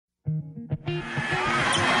Leonard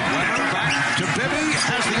back to Bibby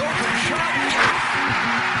has the open shot.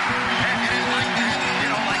 And it is like that. You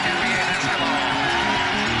don't like NBA basketball.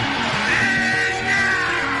 And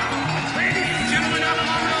now, ladies and gentlemen of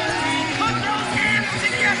Mono, put those hands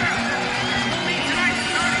together. Only tonight's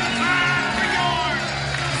starting five for your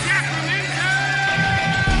Sacramento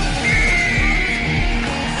Kings.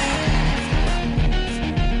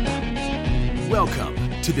 Welcome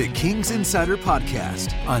to the Kings Insider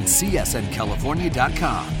Podcast on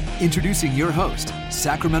CSNCalifornia.com. Introducing your host,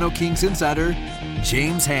 Sacramento Kings Insider,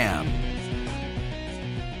 James Ham.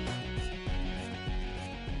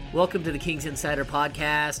 Welcome to the Kings Insider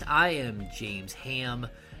Podcast. I am James Ham.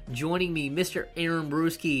 Joining me, Mr. Aaron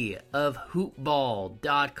Bruski of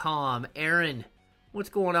Hoopball.com. Aaron, what's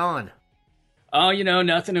going on? Oh,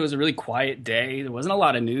 nothing. It was a really quiet day. There wasn't a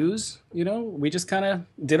lot of news. We just kind of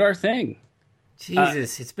did our thing.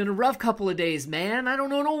 Jesus, it's been a rough couple of days, man. I don't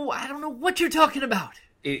know what you're talking about.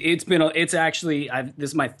 This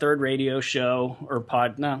is my third radio show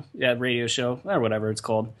radio show or whatever it's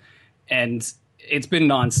called. And it's been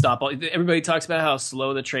nonstop. Everybody talks about how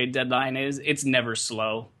slow the trade deadline is. It's never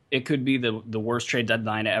slow. It could be the worst trade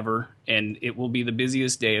deadline ever, and it will be the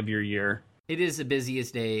busiest day of your year. It is the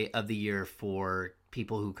busiest day of the year for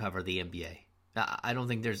people who cover the NBA. I don't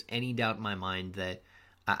think there's any doubt in my mind that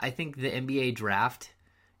I think the NBA draft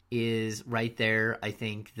is right there. I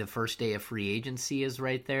think the first day of free agency is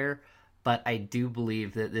right there. But I do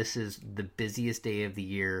believe that this is the busiest day of the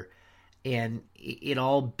year. And it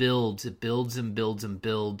all builds. It builds and builds and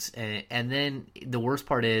builds. And then the worst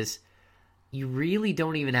part is you really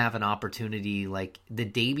don't even have an opportunity. Like the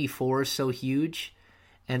day before is so huge.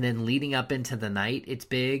 And then leading up into the night, it's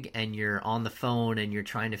big, and you're on the phone, and you're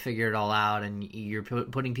trying to figure it all out, and you're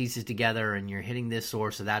putting pieces together, and you're hitting this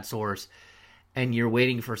source or that source, and you're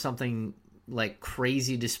waiting for something like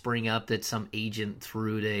crazy to spring up that some agent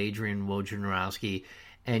threw to Adrian Wojnarowski,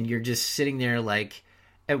 and you're just sitting there like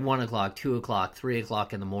at 1 o'clock, 2 o'clock, 3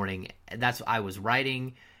 o'clock in the morning. That's what I was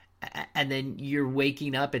writing, and then you're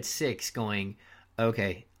waking up at 6 going,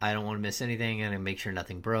 okay, I don't want to miss anything, and I make sure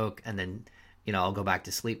nothing broke, and then I'll go back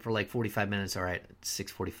to sleep for like 45 minutes. All right,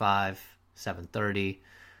 6:45, 7:30,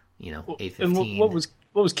 8:15. And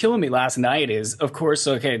what was killing me last night is, of course,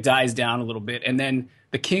 okay, it dies down a little bit, and then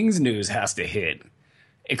the Kings news has to hit.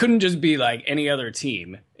 It couldn't just be like any other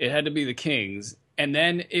team. It had to be the Kings. And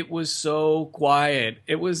then it was so quiet.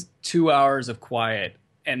 It was 2 hours of quiet.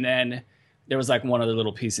 And then there was like one other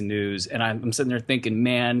little piece of news. And I'm sitting there thinking,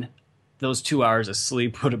 man, those 2 hours of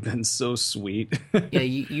sleep would have been so sweet. Yeah,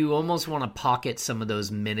 you almost want to pocket some of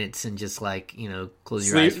those minutes and just close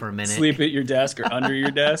your eyes for a minute. Sleep at your desk or under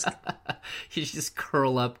your desk. You just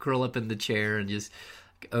curl up in the chair and just,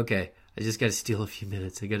 okay, I just got to steal a few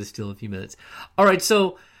minutes. All right,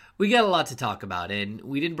 so we got a lot to talk about, and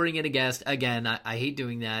we didn't bring in a guest. Again, I hate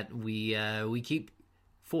doing that. We keep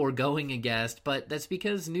foregoing a guest, but that's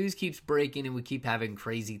because news keeps breaking and we keep having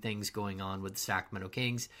crazy things going on with the Sacramento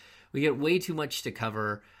Kings. We get way too much to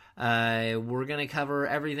cover. We're going to cover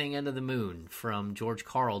everything under the moon, from George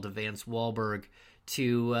Karl to Vance Wahlberg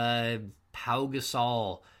to Pau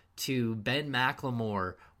Gasol to Ben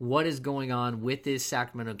McLemore. What is going on with this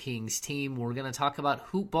Sacramento Kings team? We're going to talk about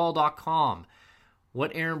Hoopball.com,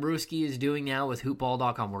 what Aaron Bruski is doing now with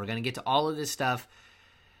Hoopball.com. We're going to get to all of this stuff.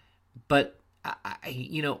 But,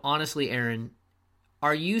 honestly, Aaron,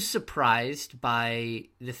 are you surprised by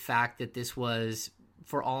the fact that this was,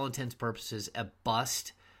 for all intents and purposes, a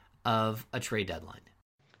bust of a trade deadline?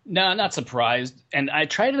 No, not surprised. And I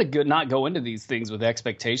try to not go into these things with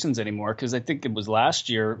expectations anymore, because I think it was last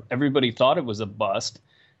year, everybody thought it was a bust.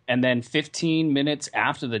 And then 15 minutes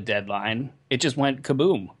after the deadline, it just went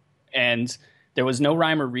kaboom. And there was no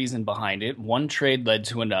rhyme or reason behind it. One trade led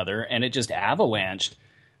to another, and it just avalanched.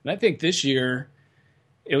 And I think this year,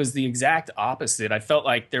 it was the exact opposite. I felt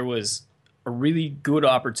like there was a really good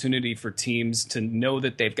opportunity for teams to know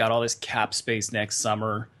that they've got all this cap space next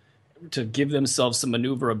summer, to give themselves some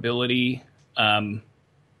maneuverability. And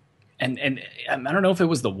I don't know if it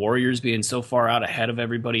was the Warriors being so far out ahead of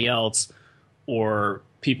everybody else, or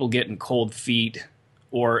people getting cold feet,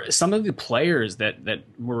 or some of the players that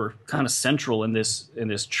were kind of central in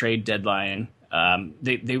this trade deadline.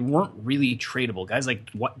 They weren't really tradable. Guys like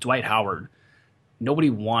Dwight Howard, nobody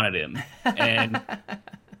wanted him. And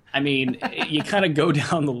I mean, you kind of go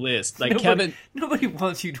down the list. Like nobody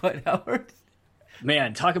wants you, Dwight Howard.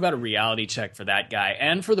 Man, talk about a reality check for that guy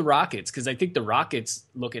and for the Rockets, because I think the Rockets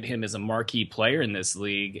look at him as a marquee player in this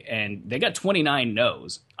league, and they got 29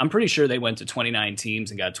 no's. I'm pretty sure they went to 29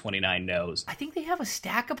 teams and got 29 no's. I think they have a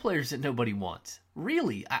stack of players that nobody wants.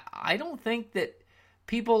 Really, I don't think that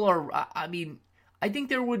people are, I mean, I think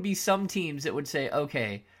there would be some teams that would say,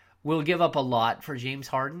 okay, we'll give up a lot for James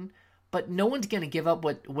Harden, but no one's going to give up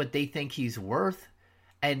what they think he's worth.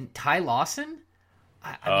 And Ty Lawson?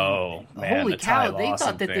 I mean, man, holy cow, they Lawson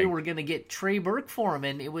thought that they thing. were going to get Trey Burke for him,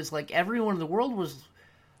 and it was like everyone in the world was,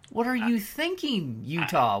 what are you thinking,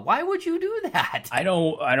 Utah? Why would you do that? I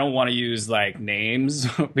don't want to use like names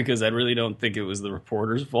because I really don't think it was the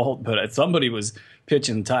reporter's fault, but somebody was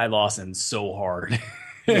pitching Ty Lawson so hard.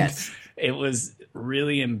 Yes. It was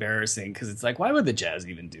really embarrassing because it's like, why would the Jazz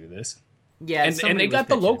even do this? Yeah, And somebody they was got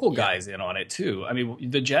the pitching. local Yeah. guys in on it too. I mean,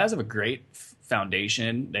 the Jazz have a great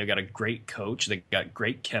foundation. They've got a great coach. They got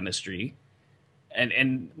great chemistry.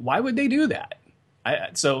 And why would they do that?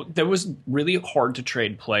 So there was really hard to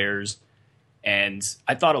trade players. And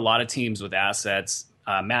I thought a lot of teams with assets,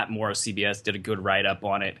 Matt Moore of CBS did a good write-up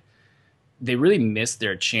on it. They really missed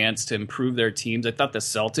their chance to improve their teams. I thought the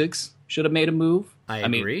Celtics should have made a move. I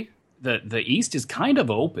mean, agree. the East is kind of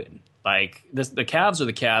open. Like the Cavs are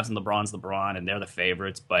the Cavs and LeBron's LeBron, and they're the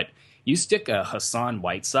favorites. But you stick a Hassan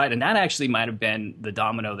Whiteside, and that actually might have been the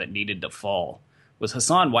domino that needed to fall. Was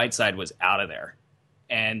Hassan Whiteside was out of there,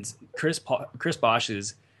 and Chris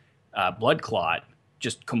Bosh's blood clot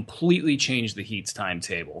just completely changed the Heat's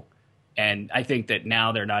timetable. And I think that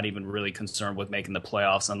now they're not even really concerned with making the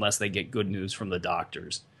playoffs unless they get good news from the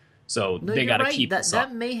doctors. So No, they you're got to right. keep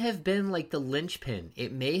that may have been like the linchpin.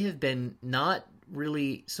 It may have been not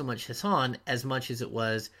really so much Hassan as much as it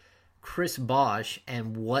was Chris Bosh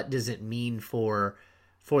and what does it mean for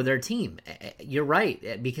their team. You're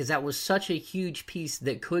right, because that was such a huge piece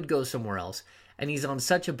that could go somewhere else, and he's on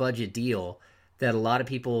such a budget deal that a lot of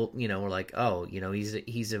people, were like, oh,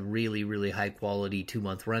 he's a really, really high quality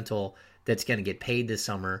 2-month rental that's going to get paid this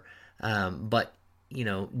summer. But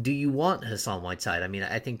do you want Hassan Whiteside? I mean,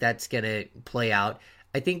 I think that's going to play out.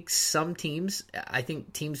 I think teams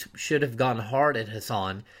should have gone hard at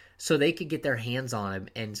Hassan so they could get their hands on him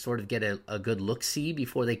and sort of get a good look-see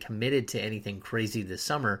before they committed to anything crazy this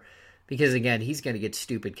summer. Because, again, he's going to get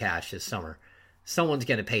stupid cash this summer. Someone's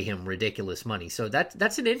going to pay him ridiculous money. So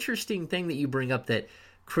that's an interesting thing that you bring up, that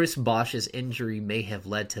Chris Bosh's injury may have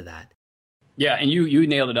led to that. Yeah, and you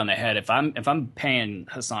nailed it on the head. If I'm paying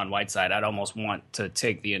Hassan Whiteside, I'd almost want to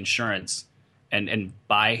take the insurance and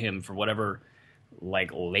buy him for whatever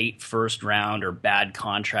like late first round or bad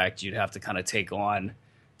contract you'd have to kind of take on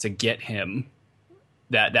to get him.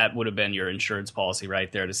 That would have been your insurance policy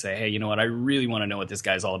right there to say, hey, you know what, I really want to know what this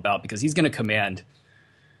guy's all about, because he's going to command,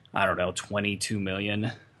 I don't know, $22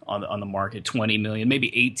 million on the market, $20 million,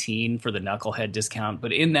 maybe 18 for the knucklehead discount,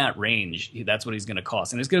 but in that range, that's what he's going to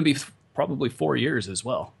cost, and it's going to be probably 4 years as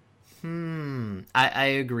well.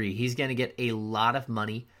 I agree. He's going to get a lot of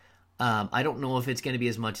money. I don't know if it's going to be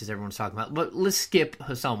as much as everyone's talking about, but let's skip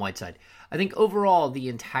Hassan Whiteside. I think overall the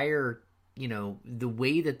entire, the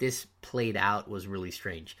way that this played out was really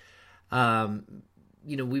strange. We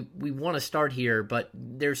want to start here, but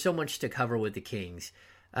there's so much to cover with the Kings.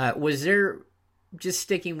 Was there, just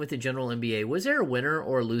sticking with the general NBA, was there a winner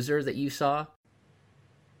or a loser that you saw?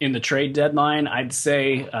 In the trade deadline, I'd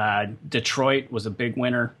say Detroit was a big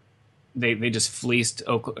winner. They just fleeced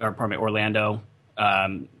Orlando.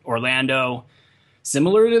 Orlando,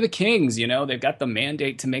 similar to the Kings, they've got the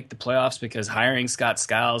mandate to make the playoffs because hiring Scott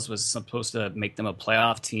Skiles was supposed to make them a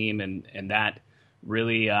playoff team, and that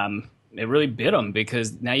really it really bit them,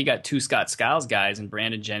 because now you got two Scott Skiles guys and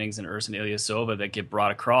Brandon Jennings and Ersan Ilyasova that get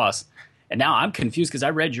brought across. And now I'm confused because I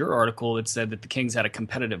read your article that said that the Kings had a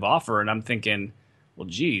competitive offer, and I'm thinking, well,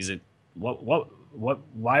 geez,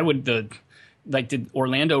 why would did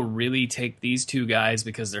Orlando really take these two guys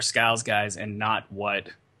because they're Skiles guys and not what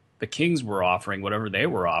the Kings were offering, whatever they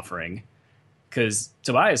were offering? Because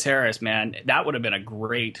Tobias Harris, man, that would have been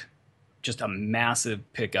just a massive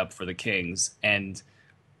pickup for the Kings. And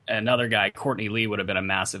another guy, Courtney Lee, would have been a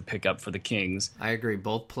massive pickup for the Kings. I agree,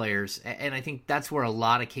 both players. And I think that's where a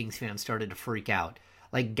lot of Kings fans started to freak out.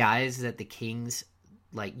 Like guys that the Kings,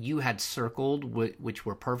 like you had circled, which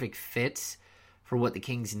were perfect fits for what the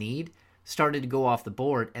Kings need, started to go off the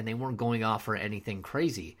board, and they weren't going off for anything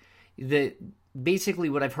crazy. Basically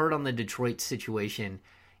what I've heard on the Detroit situation,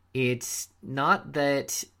 it's not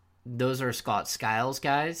that those are Scott Skiles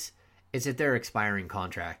guys, it's that they're expiring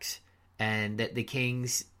contracts, and that the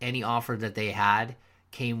Kings, any offer that they had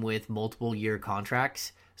came with multiple year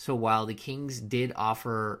contracts. So while the Kings did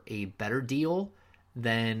offer a better deal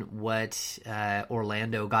than what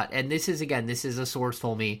Orlando got, and this is a source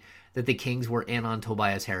told me that the Kings were in on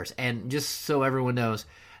Tobias Harris. And just so everyone knows,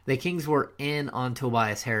 the Kings were in on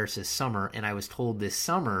Tobias Harris this summer, and I was told this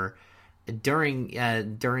summer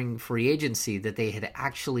during free agency that they had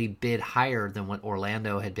actually bid higher than what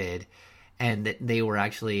Orlando had bid, and that they were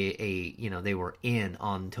actually they were in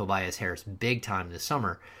on Tobias Harris big time this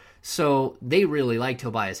summer. So they really like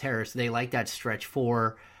Tobias Harris. They like that stretch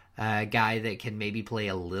four guy that can maybe play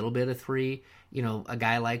a little bit of three. A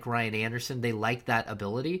guy like Ryan Anderson, they like that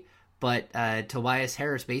ability. But Tobias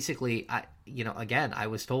Harris, basically, I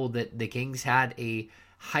was told that the Kings had a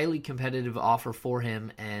highly competitive offer for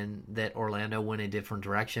him and that Orlando went a different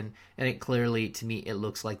direction. And it clearly, to me, it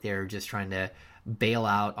looks like they're just trying to bail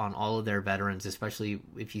out on all of their veterans, especially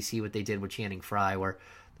if you see what they did with Channing Frye, where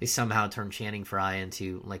they somehow turned Channing Frye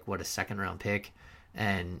into, a second-round pick.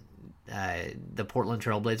 And the Portland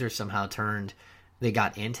Trailblazers somehow they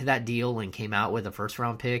got into that deal and came out with a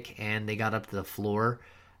first-round pick, and they got up to the floor.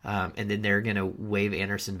 And then they're going to waive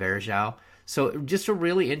Anderson Varejao. So just a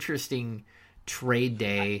really interesting trade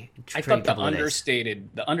day. I thought the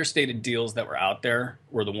understated deals that were out there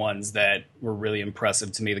were the ones that were really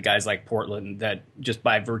impressive to me. The guys like Portland, that just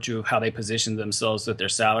by virtue of how they positioned themselves with their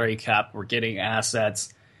salary cap, were getting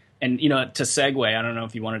assets. And, to segue, I don't know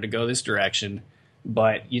if you wanted to go this direction,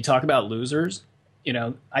 but you talk about losers.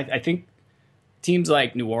 I think teams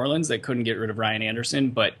like New Orleans that couldn't get rid of Ryan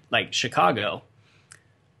Anderson, but like Chicago,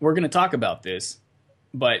 we're going to talk about this.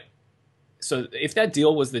 But so if that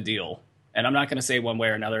deal was the deal, and I'm not going to say one way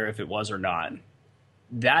or another if it was or not,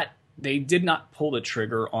 that they did not pull the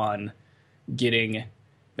trigger on getting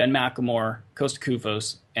Ben McLemore, Costa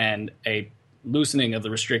Koufos, and a loosening of the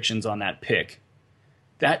restrictions on that pick.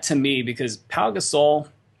 That to me, because Pau Gasol,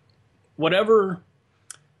 however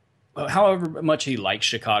much he likes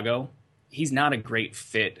Chicago, he's not a great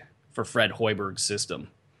fit for Fred Hoiberg's system.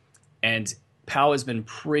 And Pau has been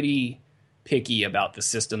pretty picky about the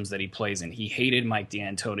systems that he plays in. He hated Mike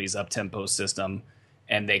D'Antoni's up-tempo system,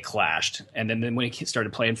 and they clashed. And then when he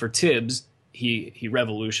started playing for Tibbs, he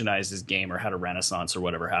revolutionized his game, or had a renaissance, or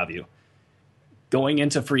whatever have you. Going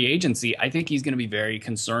into free agency, I think he's going to be very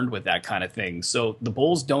concerned with that kind of thing. So the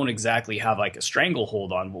Bulls don't exactly have like a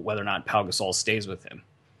stranglehold on whether or not Pau Gasol stays with him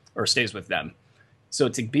or stays with them. So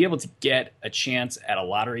to be able to get a chance at a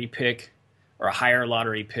lottery pick or a higher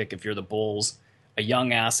lottery pick if you're the Bulls, a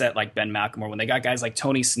young asset like Ben McLemore, when they got guys like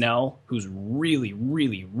Tony Snell, who's really,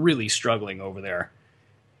 really, really struggling over there,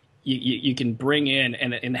 you can bring in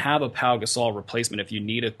and have a Pau Gasol replacement if you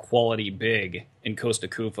need a quality big in Costa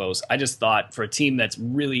Koufos. I just thought for a team that's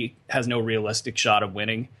really has no realistic shot of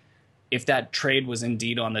winning, if that trade was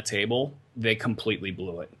indeed on the table, they completely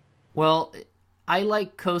blew it. Well, I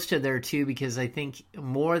like Costa there too, because I think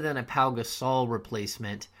more than a Pau Gasol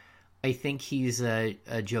replacement, I think he's a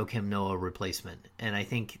Joakim Noah replacement. And I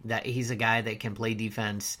think that he's a guy that can play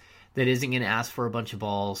defense, that isn't going to ask for a bunch of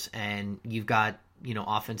balls, and you've got,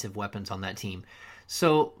 offensive weapons on that team.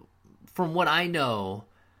 So from what I know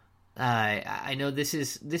this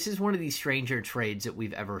is one of these stranger trades that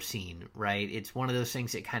we've ever seen, right? It's one of those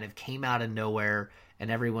things that kind of came out of nowhere,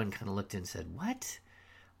 and everyone kind of looked and said, what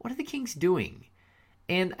are the Kings doing?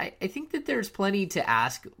 And I think that there's plenty to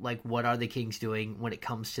ask, like, what are the Kings doing when it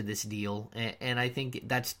comes to this deal? And I think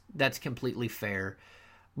that's completely fair.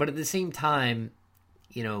 But at the same time,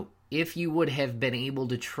 if you would have been able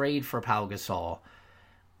to trade for Pau Gasol,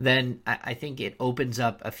 then I think it opens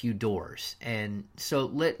up a few doors. And so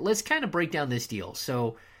let's kind of break down this deal.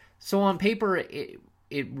 So on paper,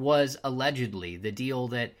 it was allegedly the deal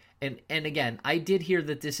that, and again, I did hear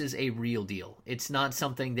that this is a real deal. It's not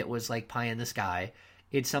something that was like pie in the sky.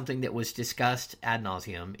 It's something that was discussed ad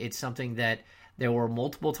nauseum. It's something that there were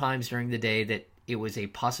multiple times during the day that it was a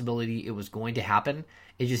possibility it was going to happen.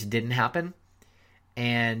 It just didn't happen.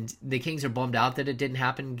 And the Kings are bummed out that it didn't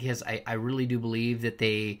happen, because I really do believe that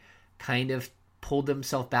they kind of pulled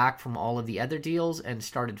themselves back from all of the other deals and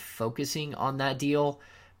started focusing on that deal,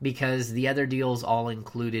 because the other deals all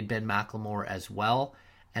included Ben McLemore as well.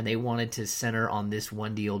 And they wanted to center on this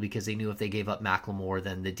one deal because they knew if they gave up McLemore,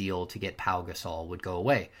 then the deal to get Pau Gasol would go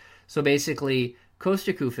away. So basically,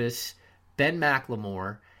 Costa Koufos, Ben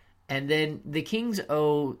McLemore, and then the Kings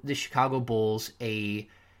owe the Chicago Bulls a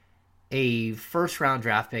first-round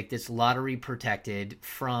draft pick that's lottery protected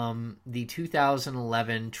from the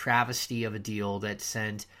 2011 travesty of a deal that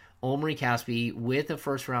sent Omri Caspi with a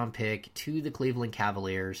first-round pick to the Cleveland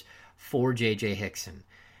Cavaliers for J.J. Hickson.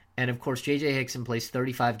 And, of course, J.J. Hickson plays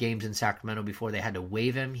 35 games in Sacramento before they had to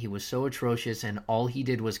waive him. He was so atrocious, and all he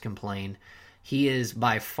did was complain. He is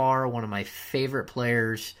by far one of my favorite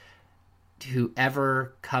players to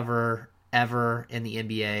ever cover, ever in the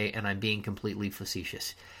NBA, and I'm being completely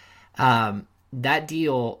facetious. That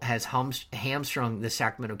deal has hamstrung the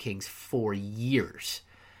Sacramento Kings for years.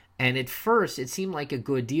 And at first, it seemed like a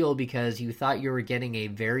good deal because you thought you were getting a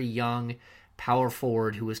very young power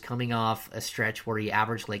forward who was coming off a stretch where he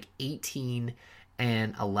averaged like 18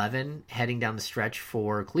 and 11 heading down the stretch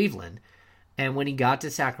for Cleveland. And when he got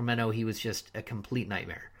to Sacramento, he was just a complete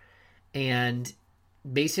nightmare. And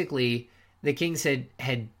basically, the Kings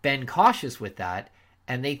had been cautious with that,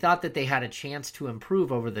 and they thought that they had a chance to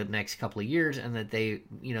improve over the next couple of years, and that they,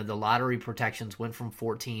 the lottery protections went from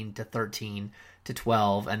 14 to 13 to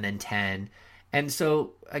 12 and then 10. And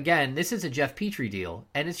so, again, this is a Jeff Petrie deal,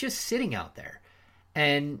 and it's just sitting out there.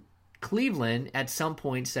 And Cleveland, at some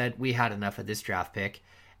point, said, we had enough of this draft pick,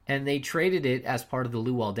 and they traded it as part of the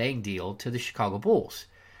Luol Deng deal to the Chicago Bulls.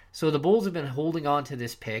 So the Bulls have been holding on to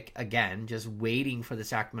this pick, again, just waiting for the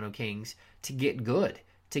Sacramento Kings to get good,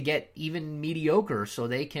 to get even mediocre so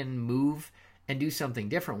they can move and do something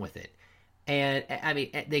different with it. And, I mean,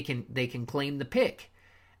 they can claim the pick.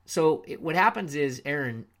 So what happens is,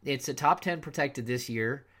 Aaron, it's a top 10 protected this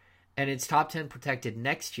year, and it's top 10 protected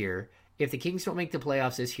next year. If the Kings don't make the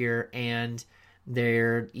playoffs this year and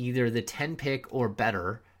they're either the 10 pick or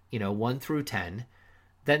better, 1 through 10,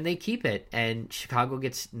 then they keep it, and Chicago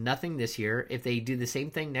gets nothing this year. If they do the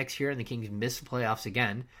same thing next year and the Kings miss the playoffs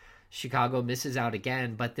again, Chicago misses out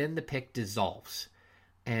again, but then the pick dissolves.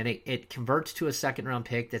 And it converts to a second-round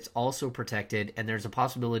pick that's also protected, and there's a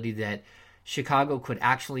possibility that Chicago could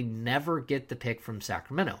actually never get the pick from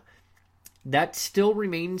Sacramento. That still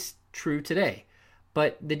remains true today.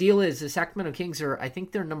 But the deal is the Sacramento Kings I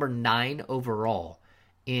think they're number 9 overall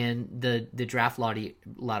in the draft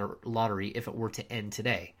lottery if it were to end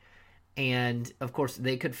today. And, of course,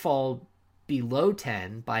 they could fall below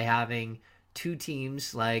 10 by having two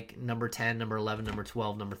teams like number 10, number 11, number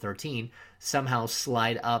 12, number 13 somehow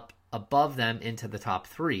slide up above them into the top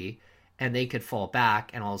 3, and they could fall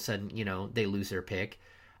back, and all of a sudden, they lose their pick.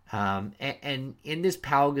 And in this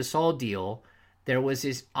Pau Gasol deal, there was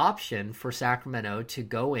this option for Sacramento to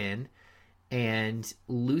go in and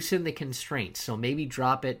loosen the constraints. So maybe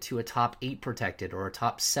drop it to a top 8 protected or a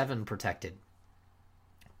top 7 protected.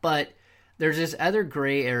 But there's this other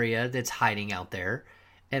gray area that's hiding out there,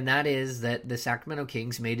 and that is that the Sacramento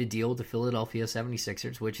Kings made a deal with the Philadelphia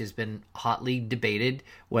 76ers, which has been hotly debated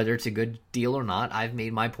whether it's a good deal or not. I've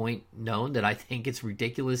made my point known that I think it's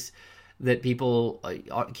ridiculous that people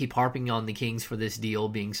keep harping on the Kings for this deal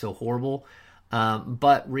being so horrible.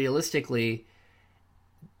 But realistically,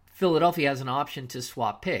 Philadelphia has an option to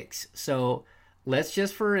swap picks. So let's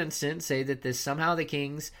just, for instance, say that somehow the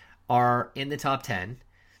Kings are in the top 10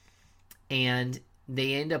 and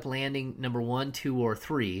they end up landing number 1, 2, or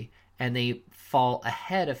 3, and they fall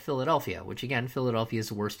ahead of Philadelphia, which, again, Philadelphia is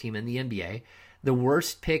the worst team in the NBA. The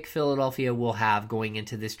worst pick Philadelphia will have going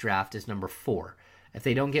into this draft is number 4. If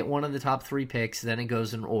they don't get one of the top 3 picks, then it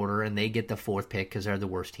goes in order, and they get the 4th pick because they're the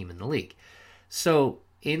worst team in the league. So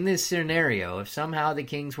in this scenario, if somehow the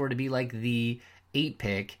Kings were to be like the 8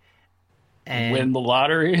 pick and win the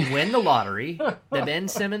lottery, the Ben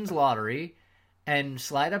Simmons lottery, and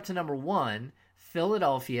slide up to number 1,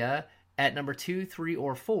 Philadelphia at number 2, 3,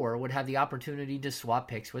 or 4 would have the opportunity to swap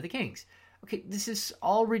picks with the Kings. Okay, this is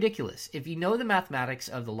all ridiculous. If you know the mathematics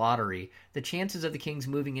of the lottery, the chances of the Kings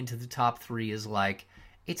moving into the top 3 is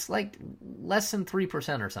it's like less than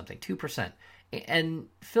 3% or something, 2%. And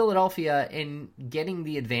Philadelphia, in getting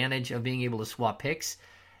the advantage of being able to swap picks,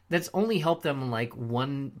 that's only helped them like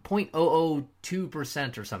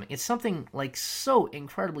 1.002% or something. It's something like so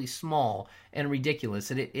incredibly small and ridiculous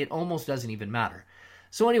that it almost doesn't even matter.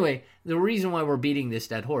 So anyway, the reason why we're beating this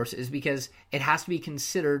dead horse is because it has to be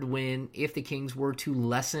considered if the Kings were to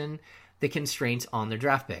lessen the constraints on their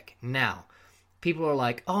draft pick. Now, people are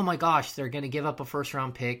like, oh my gosh, they're going to give up a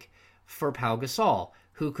first-round pick for Pau Gasol,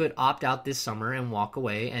 who could opt out this summer and walk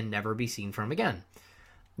away and never be seen from again.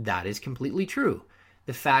 That is completely true.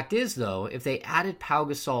 The fact is, though, if they added Pau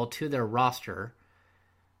Gasol to their roster,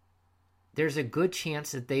 there's a good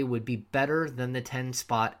chance that they would be better than the 10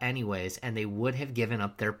 spot anyways, and they would have given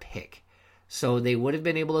up their pick. So they would have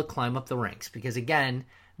been able to climb up the ranks because, again,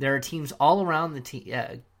 there are teams all around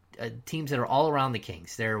teams that are all around the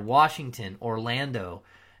Kings. They're Washington, Orlando,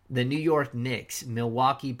 the New York Knicks,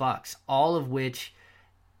 Milwaukee Bucks, all of which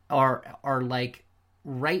are like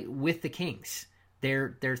right with the Kings.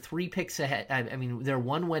 They're 3 picks ahead. I mean, they're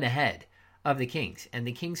 1 win ahead of the Kings, and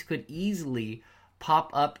the Kings could easily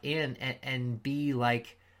pop up in and be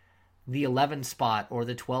like the 11 spot or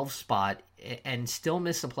the 12 spot and still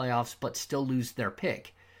miss the playoffs but still lose their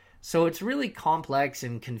pick. So it's really complex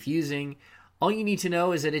and confusing. All you need to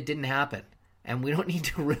know is that it didn't happen, and we don't need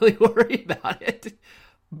to really worry about it.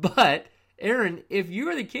 But, Aaron, if you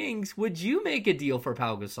were the Kings, would you make a deal for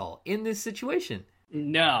Pau Gasol in this situation?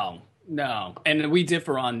 No, no. And we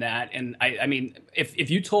differ on that. And I mean, if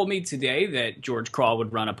you told me today that George Crawl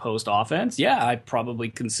would run a post offense, yeah, I'd probably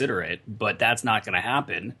consider it. But that's not going to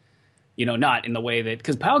happen. You know, not in the way that,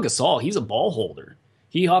 because Pau Gasol, he's a ball holder.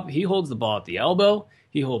 He holds the ball at the elbow.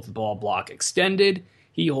 He holds the ball block extended.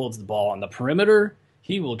 He holds the ball on the perimeter.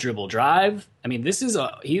 He will dribble drive. I mean,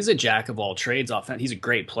 he's a jack of all trades offense. He's a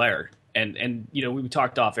great player. And you know, we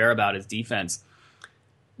talked off air about his defense.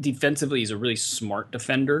 Defensively, he's a really smart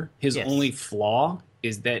defender. His only flaw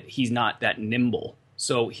is that he's not that nimble.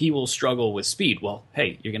 So he will struggle with speed. Well,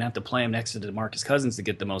 hey, you're going to have to play him next to DeMarcus Cousins to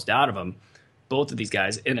get the most out of him. Both of these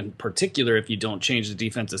guys, and in particular, if you don't change the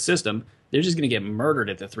defensive system, they're just going to get murdered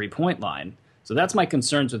at the three-point line. So that's my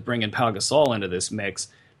concerns with bringing Pau Gasol into this mix.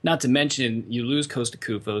 Not to mention, you lose Costa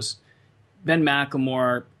Koufos. Ben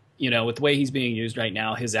McLemore, you know, with the way he's being used right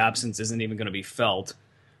now, his absence isn't even going to be felt.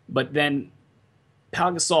 But then Pau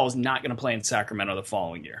Gasol is not going to play in Sacramento the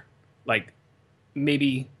following year. Like,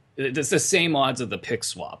 maybe it's the same odds of the pick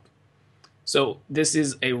swap. So this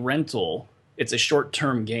is a rental. It's a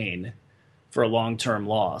short-term gain for a long-term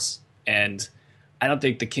loss. And I don't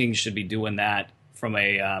think the Kings should be doing that from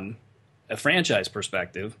a franchise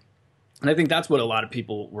perspective. And I think that's what a lot of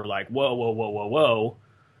people were like, whoa,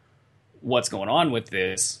 what's going on with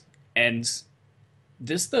this? And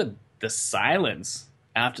the silence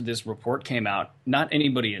after this report came out, not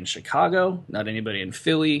anybody in Chicago, not anybody in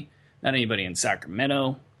Philly, not anybody in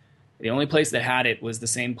Sacramento. The only place that had it was the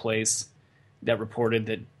same place that reported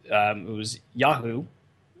that it was Yahoo,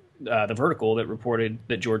 the Vertical, that reported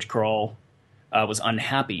that George Karl was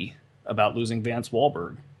unhappy about losing Vance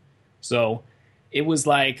Wahlberg. So it was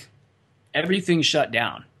like everything shut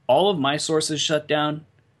down. All of my sources shut down.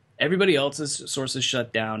 Everybody else's sources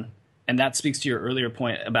shut down. And that speaks to your earlier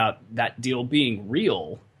point about that deal being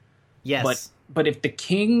real. Yes. But if the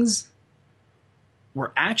Kings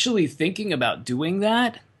were actually thinking about doing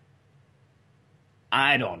that,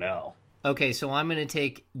 I don't know. Okay, so I'm going to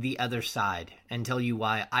take the other side and tell you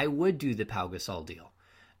why I would do the Pau Gasol deal.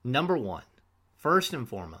 Number one, first and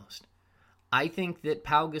foremost, I think that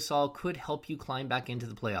Pau Gasol could help you climb back into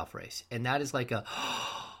the playoff race. And that is like a...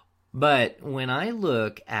 But when I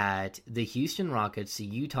look at the Houston Rockets, the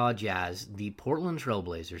Utah Jazz, the Portland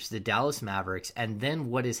Trailblazers, the Dallas Mavericks, and then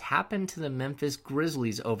what has happened to the Memphis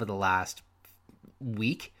Grizzlies over the last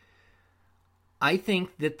week, I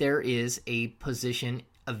think that there is a position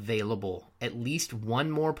available, at least one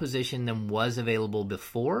more position than was available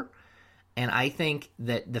before. And I think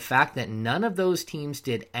that the fact that none of those teams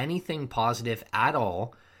did anything positive at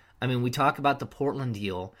all, I mean, we talk about the Portland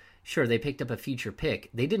deal. Sure, they picked up a future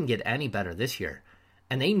pick. They didn't get any better this year.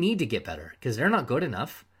 And they need to get better because they're not good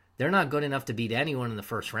enough. They're not good enough to beat anyone in the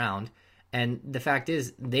first round. And the fact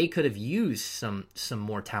is, they could have used some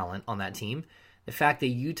more talent on that team. The fact that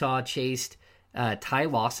Utah chased Ty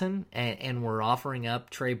Lawson and were offering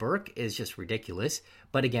up Trey Burke is just ridiculous.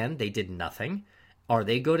 But again, they did nothing. Are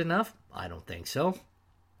they good enough? I don't think so.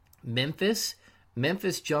 Memphis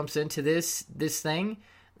jumps into this thing.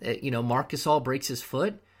 Marc Gasol breaks his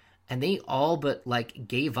foot, and they all but like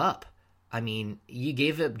gave up. I mean, you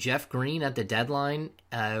gave up Jeff Green at the deadline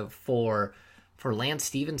for Lance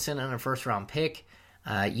Stevenson and a first round pick.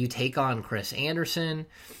 You take on Chris Anderson.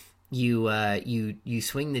 You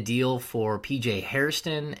swing the deal for PJ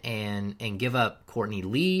Hairston and give up Courtney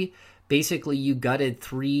Lee. Basically, you gutted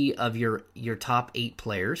 3 of your top 8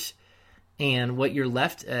 players, and what you're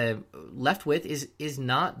left with is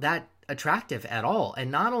not that attractive at all. And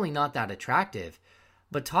not only not that attractive,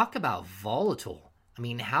 but talk about volatile. I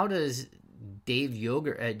mean, how does Dave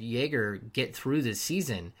Yeager get through this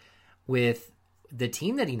season with the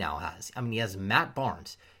team that he now has? I mean, he has Matt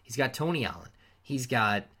Barnes. He's got Tony Allen. He's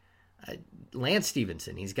got Lance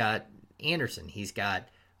Stevenson. He's got Anderson. He's got,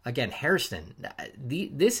 again, Hairston.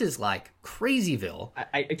 This is like Crazyville.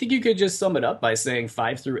 I think you could just sum it up by saying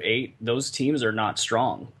 5 through 8, those teams are not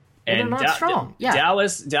strong. And they're not strong. Yeah.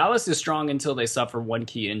 Dallas is strong until they suffer one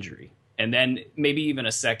key injury. And then maybe even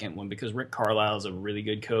a second one because Rick Carlisle is a really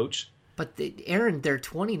good coach. But, Aaron, they're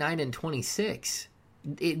 29 and 26.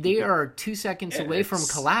 They are 2 seconds away from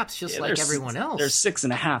collapse just like everyone else. There's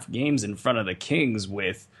 6.5 games in front of the Kings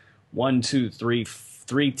with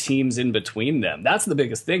 3 teams in between them. That's the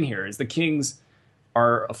biggest thing here is the Kings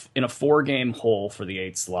are in a 4-game hole for the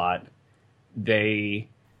 8th slot.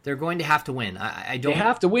 They're going to have to win. They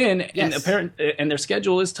have to win, yes. and their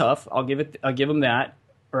schedule is tough. I'll give them that,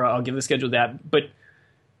 or I'll give the schedule that. But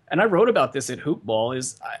and I wrote about this at Hoopball.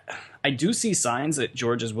 Is I do see signs that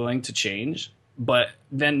George is willing to change, but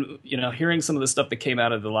then hearing some of the stuff that came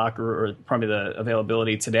out of the locker or probably the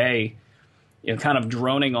availability today, kind of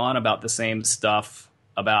droning on about the same stuff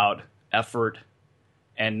about effort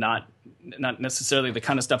and not necessarily the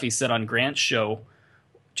kind of stuff he said on Grant's show,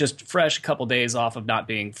 just fresh a couple days off of not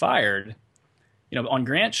being fired. On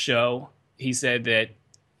Grant's show, he said that,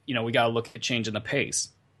 we got to look at changing the pace.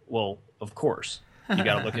 Well, of course, you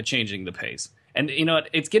got to look at changing the pace. And,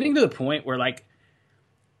 it's getting to the point where, like,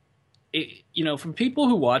 from people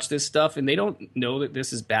who watch this stuff and they don't know that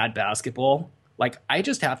this is bad basketball, like, I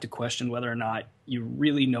just have to question whether or not you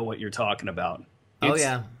really know what you're talking about.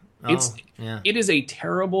 Yeah. It is a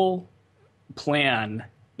terrible plan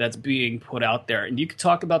that's being put out there. And you can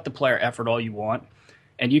talk about the player effort all you want,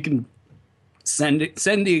 and you can send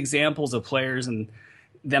the examples of players and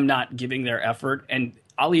them not giving their effort, and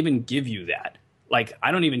I'll even give you that. Like,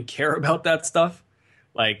 I don't even care about that stuff.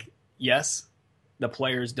 Like, yes, the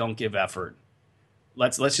players don't give effort.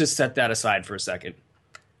 Let's just set that aside for a second.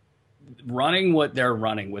 Running what they're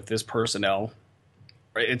running with this personnel,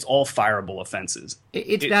 it's all fireable offenses.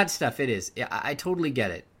 It's bad stuff. It is. I totally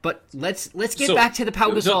get it. But let's get back to the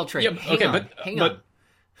Pau Gasol trade. Yeah, hang on.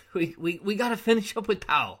 We got to finish up with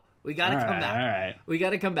Pau. We got to come back. All right. We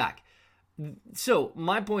got to come back. So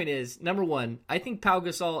my point is, number one, I think Pau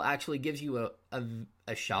Gasol actually gives you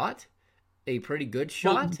a shot, a pretty good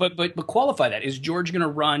shot. Well, but qualify that. Is George going to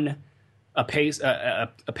run a pace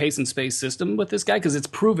and space system with this guy? Because it's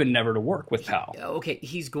proven never to work with Pau. Okay,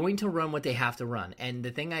 he's going to run what they have to run. And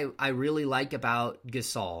the thing I really like about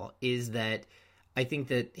Gasol is that I think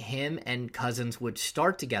that him and Cousins would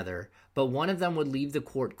start together, but one of them would leave the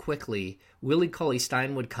court quickly. Willie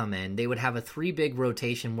Cauley-Stein would come in. They would have a 3-big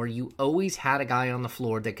rotation where you always had a guy on the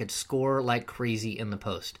floor that could score like crazy in the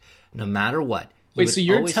post, no matter what. Wait, so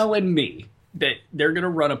you're telling me that they're going to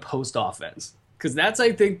run a post offense? Because that's,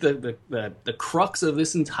 I think, the crux of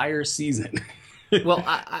this entire season. Well,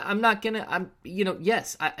 I'm not going to,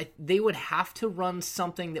 yes, they would have to run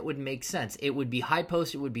something that would make sense. It would be high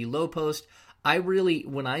post, it would be low post.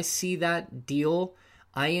 When I see that deal,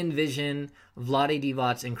 I envision Vlade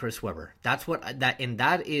Divac and Chris Webber.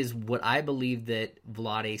 That is what I believe that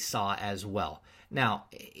Vlade saw as well. Now,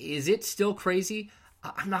 is it still crazy?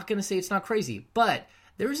 I'm not going to say it's not crazy, but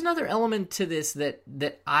there's another element to this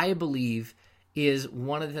that I believe is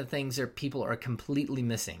one of the things that people are completely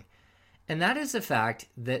missing. And that is the fact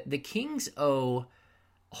that the Kings owe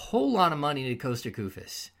a whole lot of money to Kosta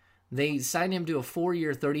Koufos. They signed him to a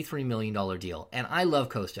 4-year, $33 million deal. And I love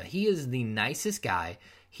Kosta. He is the nicest guy.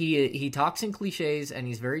 He talks in cliches, and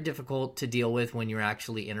he's very difficult to deal with when you're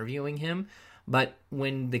actually interviewing him. But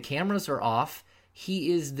when the cameras are off,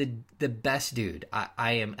 he is the best dude.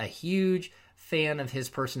 I am a huge fan of his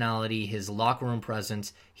personality, his locker room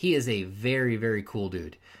presence. He is a very, very cool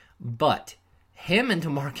dude. But him and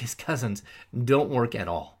DeMarcus Cousins don't work at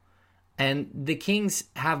all. And the Kings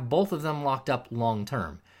have both of them locked up long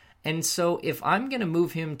term. And so if I'm going to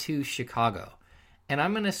move him to Chicago and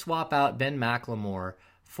I'm going to swap out Ben McLemore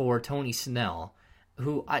for Tony Snell,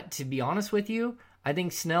 who, to be honest with you, I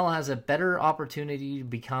think Snell has a better opportunity to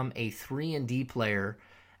become a 3-and-D player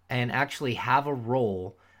and actually have a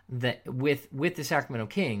role that with the Sacramento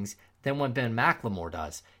Kings than what Ben McLemore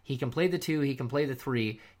does. He can play the 2, he can play the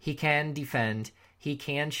 3, he can defend, he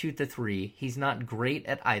can shoot the 3. He's not great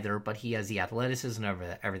at either, but he has the athleticism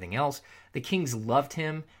and everything else. The Kings loved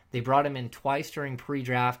him. They brought him in twice during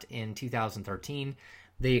pre-draft in 2013.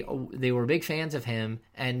 They were big fans of him,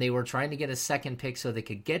 and they were trying to get a second pick so they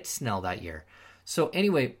could get Snell that year. So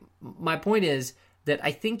anyway, my point is that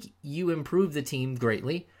I think you improve the team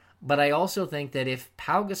greatly, but I also think that if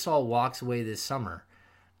Pau Gasol walks away this summer,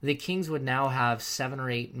 the Kings would now have $7 or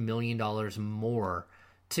 $8 million more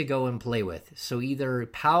to go and play with. So either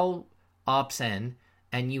Pau opts in,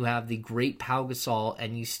 and you have the great Pau Gasol,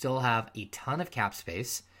 and you still have a ton of cap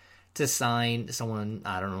space to sign someone,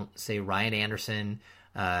 I don't know, say Ryan Anderson,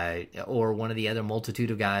 or one of the other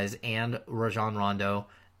multitude of guys, and Rajon Rondo,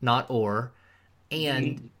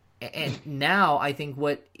 and now I think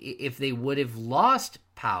if they would have lost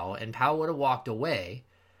Pau and Pau would have walked away,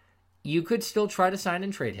 you could still try to sign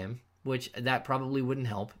and trade him, which that probably wouldn't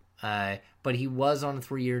help. But he was on a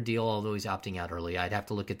 3-year deal, although he's opting out early. I'd have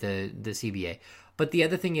to look at the CBA. But the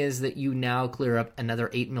other thing is that you now clear up another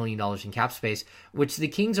 $8 million in cap space, which the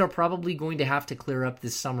Kings are probably going to have to clear up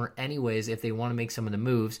this summer anyways if they want to make some of the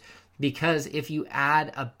moves. Because if you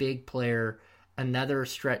add a big player, another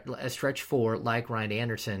stretch 4 like Ryan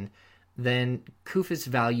Anderson, then Koufos'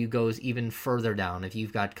 value goes even further down. If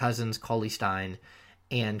you've got Cousins, Cauley-Stein,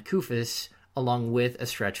 and Koufos along with a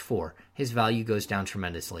stretch 4, his value goes down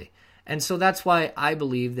tremendously. And so that's why I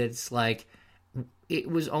believe that it's like it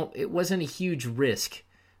wasn't a huge risk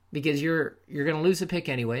because you're going to lose a pick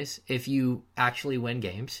anyways if you actually win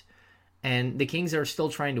games. And the Kings are still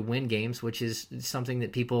trying to win games, which is something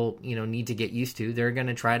that people, need to get used to. They're going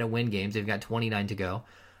to try to win games. They've got 29 to go.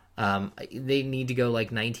 They need to go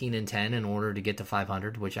like 19-10 in order to get to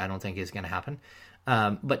 500, which I don't think is going to happen.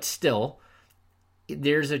 But still,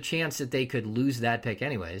 there's a chance that they could lose that pick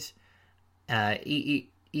anyways,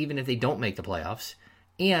 even if they don't make the playoffs.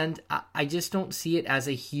 And I just don't see it as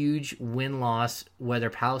a huge win-loss,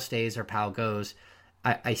 whether Powell stays or Powell goes.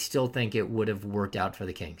 I still think it would have worked out for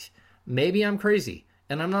the Kings. Maybe I'm crazy,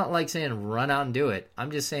 and I'm not like saying run out and do it. I'm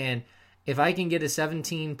just saying if I can get a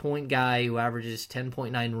 17-point guy who averages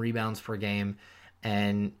 10.9 rebounds per game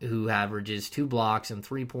and who averages 2 blocks and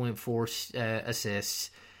 3.4 assists,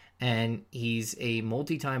 and he's a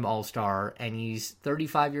multi-time All-Star, and he's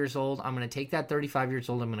 35 years old, I'm going to take that 35 years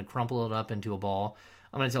old, I'm going to crumple it up into a ball.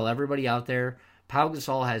 I'm going to tell everybody out there, Pau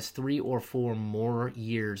Gasol has 3 or 4 more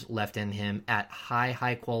years left in him at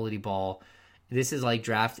high quality ball. This is like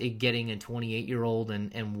getting a 28-year-old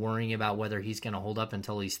and worrying about whether he's going to hold up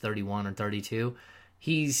until he's 31 or 32.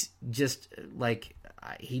 He's just like,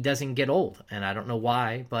 he doesn't get old, and I don't know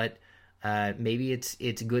why, but maybe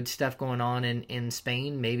it's good stuff going on in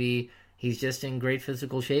Spain. Maybe he's just in great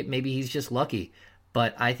physical shape. Maybe he's just lucky,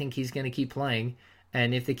 but I think he's going to keep playing,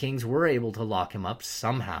 and if the Kings were able to lock him up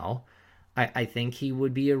somehow, I think he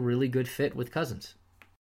would be a really good fit with Cousins.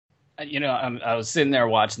 I was sitting there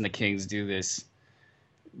watching the Kings do this,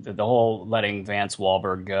 the whole letting Vance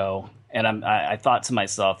Wahlberg go, and I thought to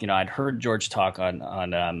myself, I'd heard George talk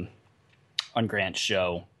on Grant's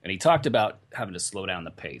show, and he talked about having to slow down the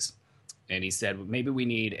pace, and he said maybe we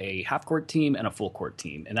need a half-court team and a full-court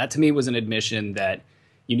team, and that to me was an admission that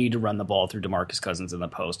you need to run the ball through DeMarcus Cousins in the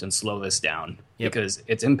post and slow this down. Yep. Because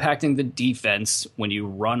it's impacting the defense when you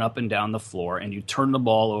run up and down the floor and you turn the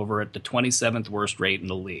ball over at the 27th worst rate in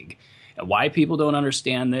the league. And why people don't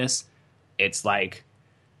understand this, it's like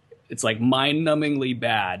mind-numbingly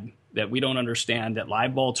bad that we don't understand that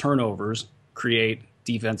live ball turnovers create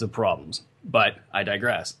defensive problems. But I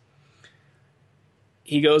digress.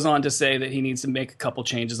 He goes on to say that he needs to make a couple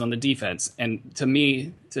changes on the defense. And to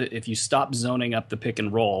me, if you stop zoning up the pick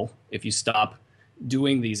and roll, if you stop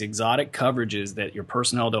doing these exotic coverages that your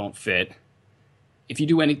personnel don't fit, if you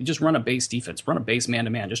do anything, just run a base defense, run a base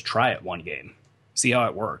man-to-man, just try it one game, see how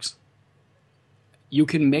it works. You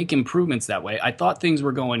can make improvements that way. I thought things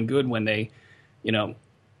were going good when they, you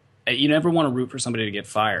never want to root for somebody to get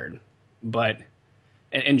fired, but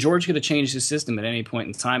and George could have changed his system at any point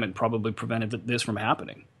in time and probably prevented this from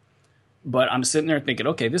happening. But I'm sitting there thinking,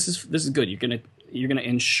 okay, this is good. You're gonna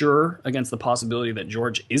insure against the possibility that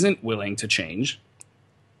George isn't willing to change,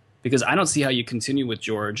 because I don't see how you continue with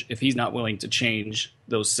George if he's not willing to change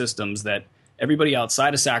those systems that everybody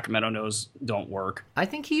outside of Sacramento knows don't work. I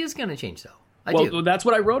think he is going to change, though. I do. That's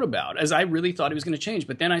what I wrote about, as I really thought he was going to change.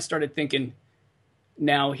 But then I started thinking,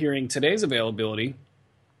 now hearing today's availability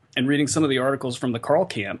and reading some of the articles from the Carl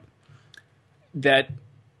camp, that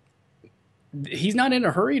he's not in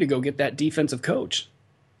a hurry to go get that defensive coach.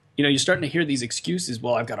 You're starting to hear these excuses.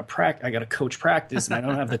 Well, I got to coach practice, and I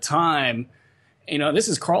don't have the time. This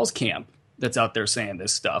is Carl's camp that's out there saying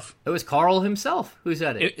this stuff. It was Carl himself who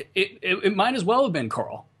said it. It might as well have been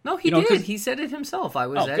Carl. No, he did. He said it himself. I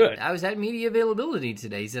was at media availability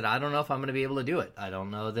today. He said, I don't know if I'm going to be able to do it. I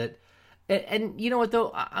don't know that. And you know what,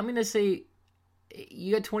 though? I'm going to say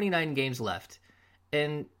you got 29 games left.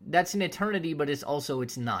 And that's an eternity, but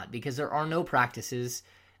it's not, because there are no practices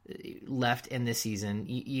left in this season.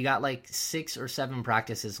 You got like 6 or 7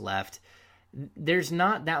 practices left. There's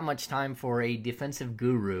not that much time for a defensive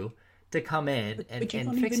guru to come in and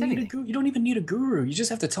fix anything. You don't even need a guru. You just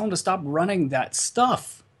have to tell him to stop running that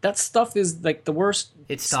stuff. That stuff is like the worst.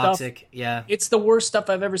 It's stuff. Toxic, yeah. It's the worst stuff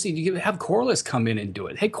I've ever seen. You have Corliss come in and do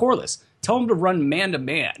it. Hey, Corliss, tell him to run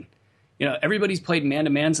man-to-man. Everybody's played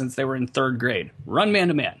man-to-man since they were in 3rd grade. Run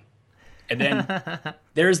man-to-man. And then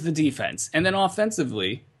there's the defense. And then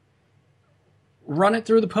offensively, run it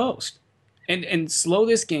through the post. And slow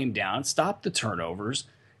this game down. Stop the turnovers.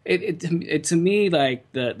 It to me,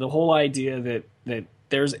 like the whole idea that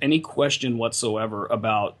there's any question whatsoever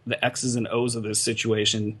about the X's and O's of this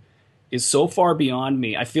situation is so far beyond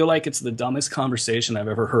me. I feel like it's the dumbest conversation I've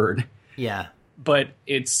ever heard. Yeah. But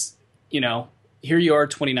it's, here you are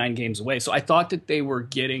 29 games away. So I thought that they were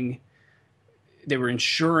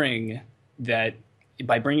ensuring that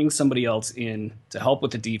by bringing somebody else in to help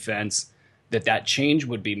with the defense, that change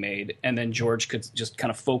would be made. And then George could just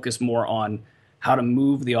kind of focus more on how to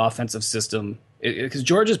move the offensive system. Because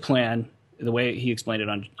George's plan, the way he explained it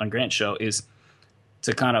on Grant's show, is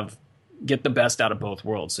to kind of get the best out of both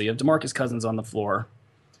worlds. So you have DeMarcus Cousins on the floor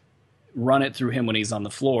run it through him when he's on the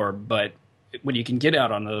floor. But when you can get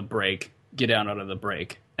out onto the break, get out onto the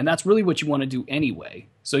break. And that's really what you want to do anyway.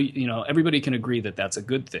 So, everybody can agree that that's a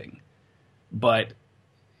good thing. But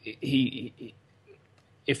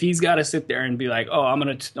if he's got to sit there and be like, oh, I'm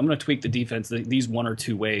gonna tweak the defense these one or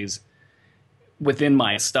two ways within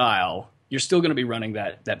my style, you're still going to be running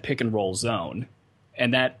that pick and roll zone,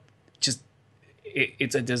 and that just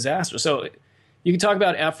it's a disaster. So you can talk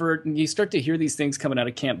about effort, and you start to hear these things coming out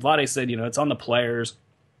of camp. Vlade said, it's on the players,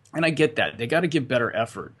 and I get that they got to give better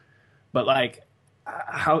effort, but like,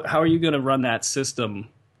 how are you going to run that system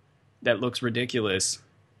that looks ridiculous?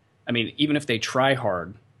 I mean, even if they try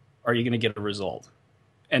hard, are you going to get a result?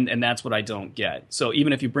 And that's what I don't get. So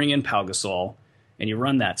even if you bring in Pau Gasol and you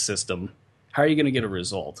run that system, how are you going to get a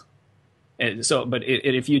result? And so, but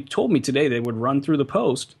if you told me today they would run through the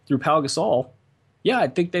post through Pau Gasol, yeah, I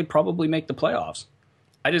think they'd probably make the playoffs.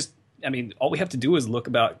 All we have to do is look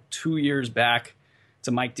about 2 years back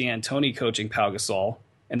to Mike D'Antoni coaching Pau Gasol,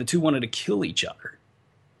 and the two wanted to kill each other.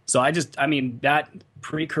 So that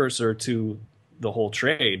precursor to the whole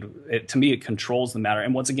trade, to me, it controls the matter.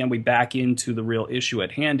 And once again, we back into the real issue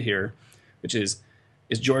at hand here, which is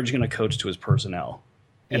George going to coach to his personnel?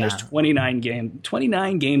 And there's 29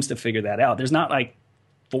 games to figure that out. There's not like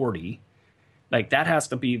 40. Like that has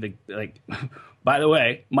to be by the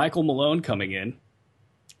way, Michael Malone coming in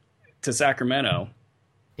to Sacramento.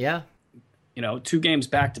 Yeah. 2 games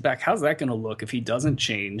back to back. How's that going to look if he doesn't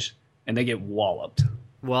change and they get walloped?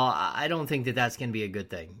 Well, I don't think that that's going to be a good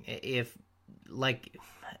thing.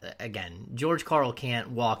 George Karl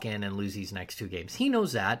can't walk in and lose these next 2 games. He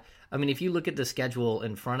knows that. I mean, if you look at the schedule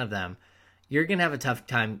in front of them, you're going to have a tough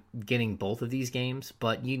time getting both of these games,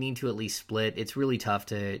 but you need to at least split. It's really tough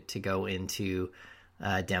to go into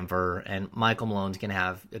Denver, and Michael Malone's going to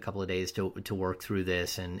have a couple of days to work through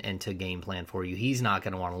this and to game plan for you. He's not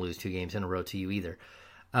going to want to lose 2 games in a row to you either.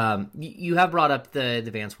 You have brought up the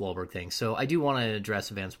Vance Wahlberg thing, so I do want to address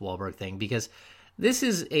the Vance Wahlberg thing because this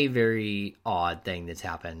is a very odd thing that's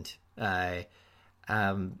happened. Vance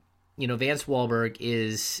Wahlberg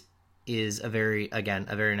is a very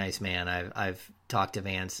nice man. I've talked to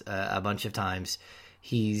Vance a bunch of times.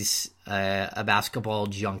 He's a basketball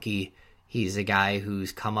junkie. He's a guy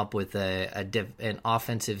who's come up with an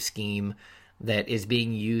offensive scheme that is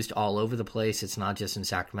being used all over the place. It's not just in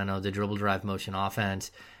Sacramento. The dribble drive motion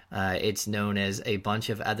offense. It's known as a bunch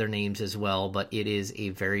of other names as well, but it is a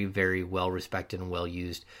very, very well-respected and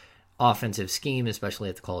well-used offensive scheme, especially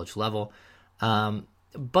at the college level.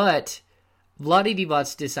 But Vlade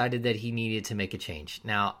Divac decided that he needed to make a change.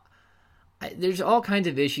 Now, there's all kinds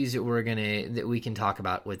of issues that we can talk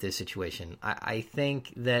about with this situation. I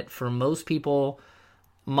think that for most people,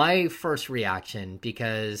 my first reaction,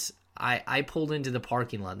 because I pulled into the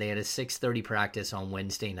parking lot. They had a 6:30 practice on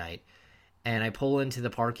Wednesday night, and I pull into the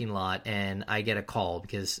parking lot and I get a call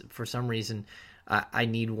because for some reason I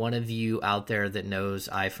need one of you out there that knows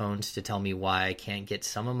iPhones to tell me why I can't get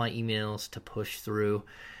some of my emails to push through.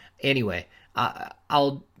 Anyway,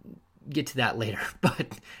 I'll get to that later,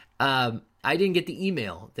 but I didn't get the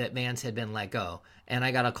email that Vance had been let go. And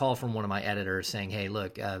I got a call from one of my editors saying, hey,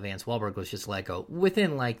 look, Vance Wahlberg was just let go.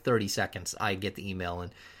 Within like 30 seconds, I get the email.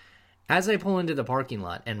 And as I pull into the parking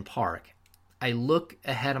lot and park, I look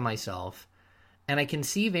ahead of myself and I can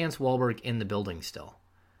see Vance Wahlberg in the building still.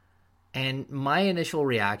 And my initial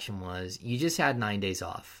reaction was, you just had 9 days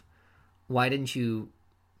off. Why didn't you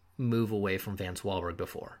move away from Vance Wahlberg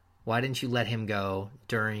before? Why didn't you let him go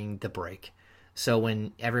during the break? So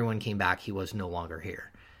when everyone came back, he was no longer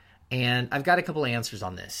here. And I've got a couple of answers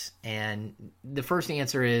on this. And the first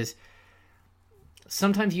answer is,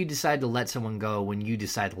 sometimes you decide to let someone go when you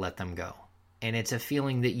decide to let them go. And it's a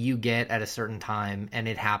feeling that you get at a certain time, and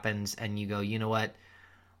it happens, and you go, you know what?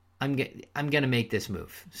 I'm going to make this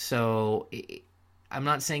move. So I'm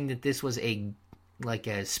not saying that this was a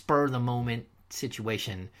spur-of-the-moment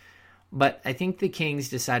situation, but I think the Kings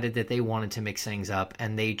decided that they wanted to mix things up,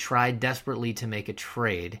 and they tried desperately to make a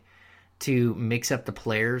trade to mix up the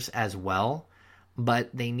players as well,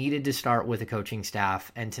 but they needed to start with the coaching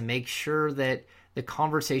staff and to make sure that the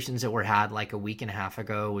conversations that were had like a week and a half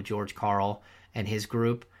ago with George Karl and his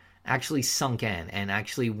group actually sunk in and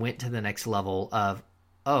actually went to the next level of,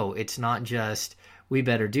 oh, it's not just we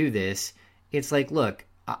better do this. It's like, look,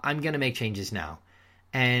 I'm going to make changes now.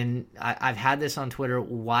 And I've had this on Twitter.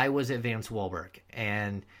 Why was it Vance Wahlberg?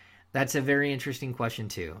 And that's a very interesting question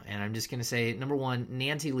too. And I'm just going to say, number one,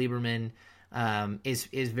 Nancy Lieberman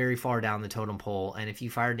is very far down the totem pole. And if you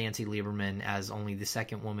fired Nancy Lieberman as only the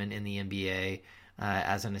second woman in the NBA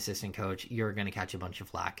as an assistant coach, you're going to catch a bunch of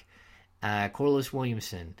flack. Corliss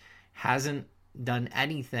Williamson hasn't done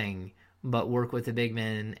anything but work with the big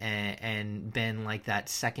men and been like that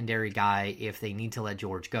secondary guy if they need to let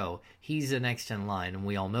George go. He's the next in line, and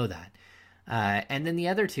we all know that. And then the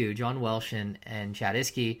other two, John Welsh and Chad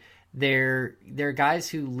Iskey, they're guys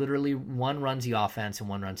who literally one runs the offense and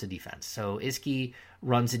one runs the defense. So Iskey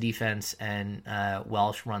runs the defense and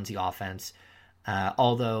Welsh runs the offense,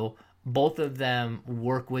 although both of them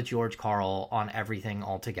work with George Karl on everything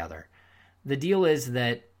altogether. The deal is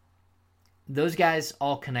that those guys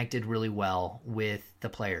all connected really well with the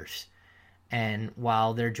players. And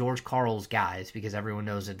while they're George Karl's guys, because everyone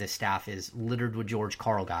knows that this staff is littered with George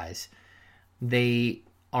Karl guys, they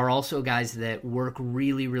are also guys that work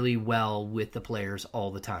really, really well with the players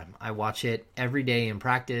all the time. I watch it every day in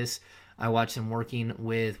practice. I watch them working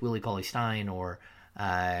with Willie Cauley-Stein or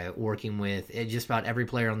working with just about every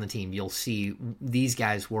player on the team. You'll see these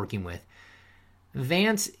guys working with.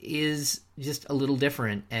 Vance is just a little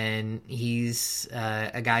different, and he's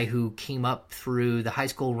a guy who came up through the high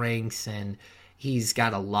school ranks, and he's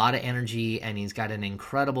got a lot of energy, and he's got an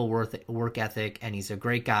incredible work ethic, and he's a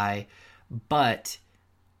great guy, but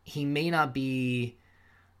he may not be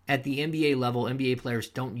at the NBA level. NBA players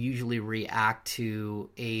don't usually react to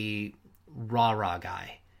a rah-rah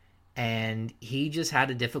guy, and he just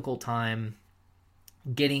had a difficult time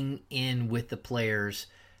getting in with the players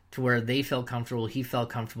to where they felt comfortable, he felt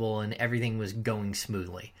comfortable, and everything was going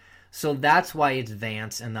smoothly. So that's why it's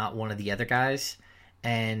Vance and not one of the other guys.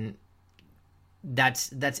 And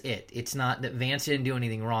that's it. It's not that Vance didn't do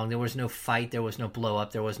anything wrong. There was no fight. There was no blow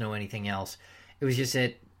up. There was no anything else. It was just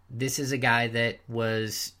that this is a guy that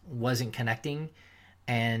wasn't connecting,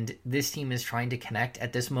 and this team is trying to connect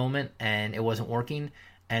at this moment, and it wasn't working.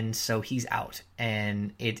 And so he's out.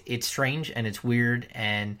 And it's strange and it's weird.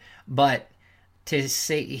 But to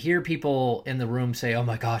hear people in the room say, "Oh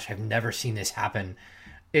my gosh, I've never seen this happen,"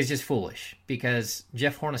 is just foolish, because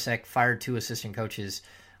Jeff Hornacek fired 2 assistant coaches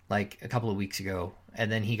like a couple of weeks ago,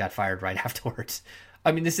 and then he got fired right afterwards.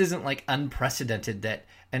 I mean, this isn't like unprecedented that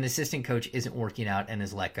an assistant coach isn't working out and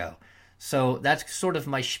is let go. So that's sort of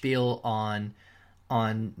my spiel on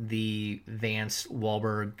the Vance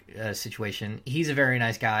Wahlberg situation. He's a very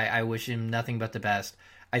nice guy. I wish him nothing but the best.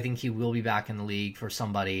 I think he will be back in the league for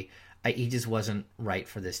somebody. He just wasn't right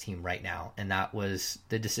for this team right now, and that was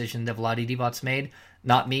the decision that Vlade Divac made.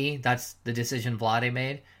 Not me. That's the decision Vlade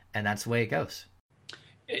made, and that's the way it goes.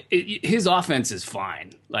 His offense is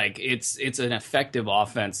fine. Like it's an effective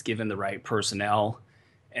offense given the right personnel,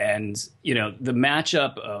 and the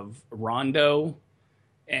matchup of Rondo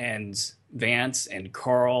and Vance and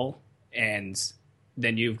Karl, and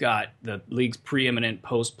then you've got the league's preeminent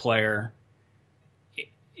post player.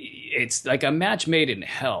 It's like a match made in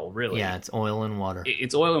hell, really. Yeah, it's oil and water.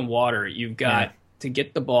 It's oil and water. You've got to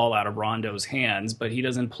get the ball out of Rondo's hands, but he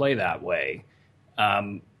doesn't play that way.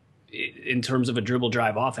 In terms of a dribble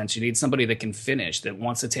drive offense, you need somebody that can finish, that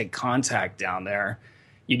wants to take contact down there.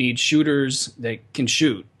 You need shooters that can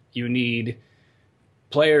shoot. You need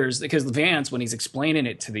players, because Vance, when he's explaining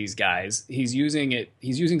it to these guys, he's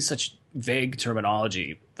using such vague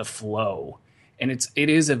terminology, the flow. And it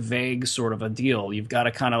is a vague sort of a deal. You've got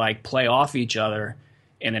to kind of like play off each other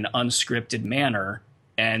in an unscripted manner.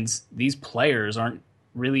 And these players aren't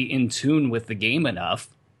really in tune with the game enough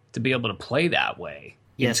to be able to play that way.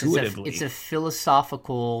 Yes, intuitively. it's a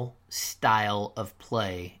philosophical style of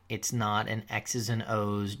play. It's not an X's and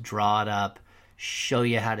O's, draw it up, show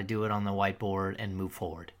you how to do it on the whiteboard, and move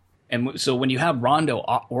forward. And so when you have Rondo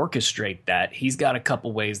orchestrate that, he's got a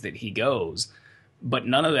couple ways that he goes, but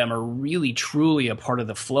none of them are really truly a part of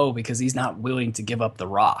the flow because he's not willing to give up the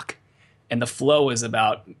rock. And the flow is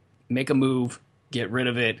about make a move, get rid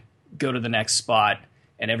of it, go to the next spot,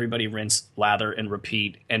 and everybody rinse, lather, and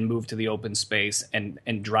repeat, and move to the open space and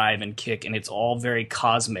drive and kick. And it's all very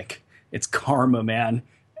cosmic. It's karma, man.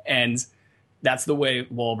 And that's the way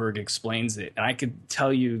Wahlberg explains it. And I could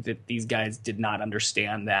tell you that these guys did not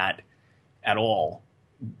understand that at all.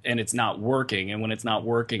 And it's not working. And when it's not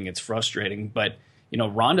working, it's frustrating. But,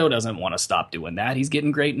 Rondo doesn't want to stop doing that. He's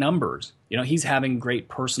getting great numbers. He's having great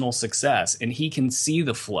personal success, and he can see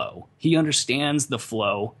the flow. He understands the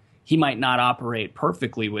flow. He might not operate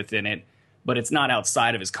perfectly within it, but it's not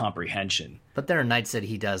outside of his comprehension. But there are nights that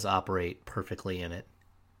he does operate perfectly in it.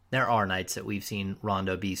 There are nights that we've seen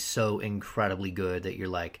Rondo be so incredibly good that you're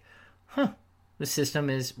like, the system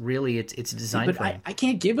is really, it's designed for him. I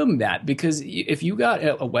can't give him that, because if you got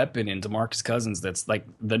a weapon in DeMarcus Cousins that's like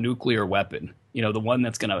the nuclear weapon, the one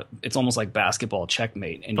that's it's almost like basketball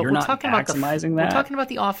checkmate, and you're not maximizing that. We're talking about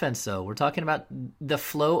the offense, though. We're talking about the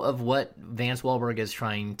flow of what Vance Wahlberg is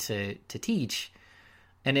trying to teach.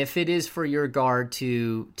 And if it is for your guard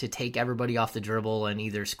to take everybody off the dribble and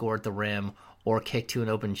either score at the rim or kick to an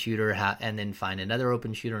open shooter and then find another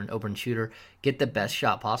open shooter, an open shooter, get the best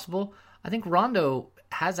shot possible, I think Rondo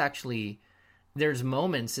has actually, there's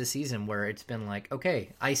moments this season where it's been like, okay,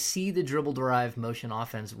 I see the dribble drive motion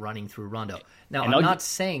offense running through Rondo. Now, I'm not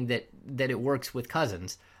saying that it works with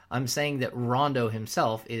Cousins. I'm saying that Rondo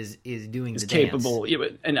himself is doing the capable. dance.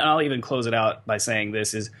 Yeah, and I'll even close it out by saying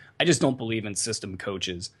this is, I just don't believe in system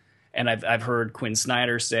coaches. And I've heard Quinn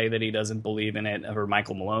Snyder say that he doesn't believe in it. I've heard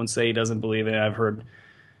Michael Malone say he doesn't believe in it. I've heard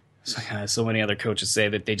so many other coaches say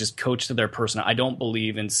that they just coach to their personnel. I don't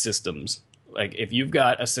believe in systems. Like, if you've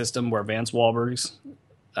got a system where Vance Wahlberg's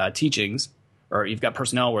teachings, or you've got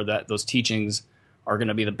personnel where those teachings are going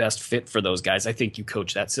to be the best fit for those guys, I think you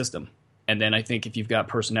coach that system. And then I think if you've got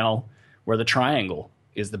personnel where the triangle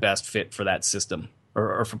is the best fit for that system,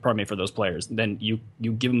 or for those players, then you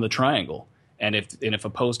give them the triangle. And if a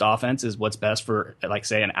post offense is what's best for, like,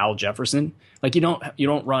 say, an Al Jefferson, like, you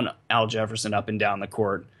don't run Al Jefferson up and down the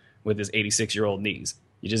court with his 86-year-old knees.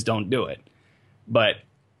 You just don't do it. But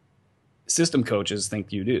system coaches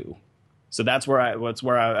think you do. So that's where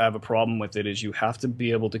I have a problem with it, is you have to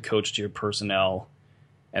be able to coach to your personnel,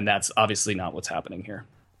 and that's obviously not what's happening here.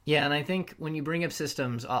 Yeah, and I think when you bring up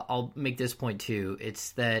systems, I'll make this point too.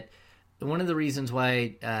 It's that one of the reasons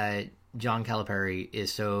why John Calipari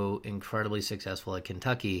is so incredibly successful at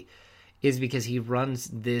Kentucky is because he runs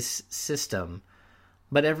this system,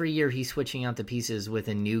 but every year he's switching out the pieces with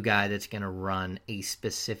a new guy that's going to run a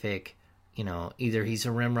specific, either he's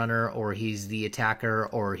a rim runner, or he's the attacker,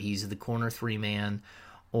 or he's the corner three man,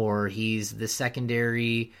 or he's the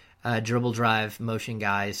secondary dribble drive motion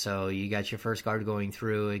guy. So you got your first guard going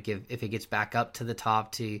through. If it gets back up to the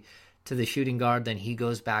top to the shooting guard, then he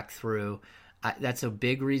goes back through. That's a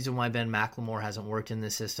big reason why Ben McLemore hasn't worked in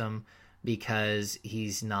this system, because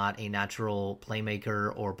he's not a natural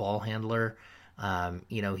playmaker or ball handler.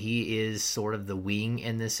 He is sort of the wing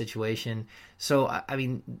in this situation. So, I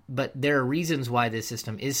mean, but there are reasons why this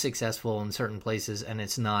system is successful in certain places and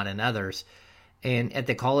it's not in others. And at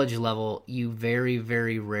the college level, you very,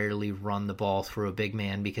 very rarely run the ball through a big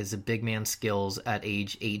man, because the big man skills at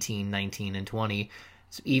age 18, 19, and 20,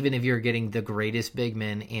 so even if you're getting the greatest big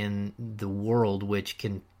men in the world, which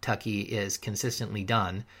Kentucky has consistently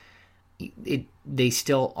done, they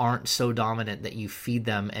still aren't so dominant that you feed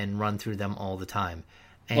them and run through them all the time.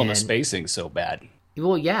 And the spacing's so bad.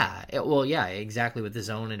 Well, yeah, exactly, with the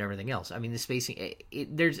zone and everything else. I mean, the spacing,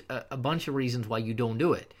 there's a bunch of reasons why you don't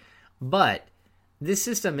do it. But this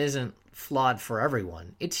system isn't flawed for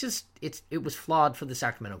everyone. It was flawed for the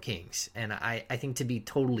Sacramento Kings. And I think, to be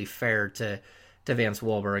totally fair to Vance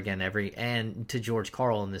Wahlberg again, and to George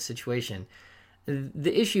Karl in this situation,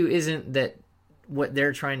 the issue isn't that what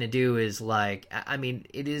they're trying to do is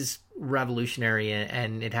it is revolutionary,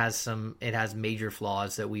 and it has major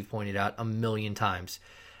flaws that we've pointed out a million times.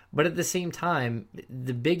 But at the same time,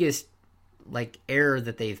 the biggest error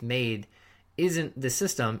that they've made isn't the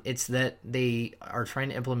system. It's that they are trying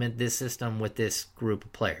to implement this system with this group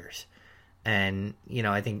of players. And,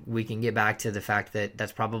 I think we can get back to the fact that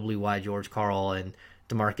that's probably why George Karl and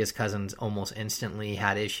DeMarcus Cousins almost instantly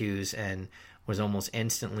had issues and was almost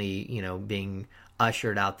instantly, being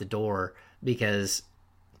ushered out the door, because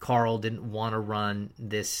Karl didn't want to run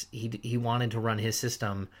this. He wanted to run his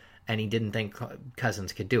system, and he didn't think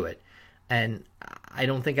Cousins could do it. And I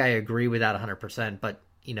don't think I agree with that 100%, but,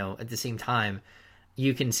 at the same time,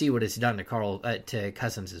 you can see what it's done to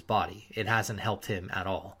Cousins' body. It hasn't helped him at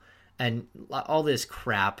all. And all this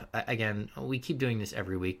crap, again, we keep doing this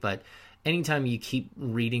every week, but anytime you keep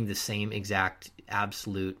reading the same exact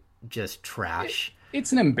absolute just trash.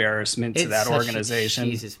 It's an embarrassment to that organization.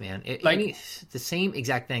 Jesus, man. The same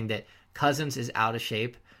exact thing, that Cousins is out of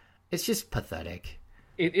shape. It's just pathetic.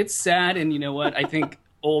 It's sad, and you know what? I think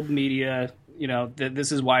old media,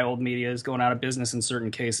 this is why old media is going out of business in certain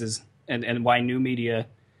cases, and why new media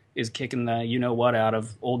is kicking the you-know-what out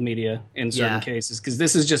of old media in certain cases, because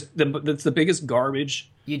this is just that's the biggest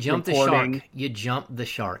garbage. You jump reporting. The shark. You jump the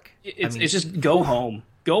shark. It's just go home.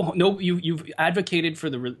 Go home. No, you've advocated for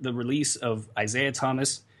the release of Isaiah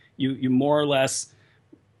Thomas. You more or less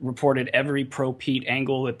reported every pro Pete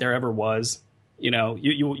angle that there ever was.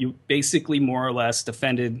 You basically more or less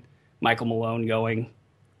defended Michael Malone.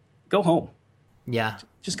 Go home. Yeah,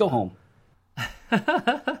 just go home.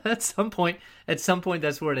 At some point,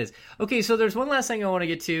 that's where it is. Okay, so there's one last thing I want to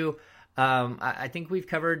get to. I think we've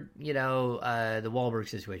covered, the Wahlberg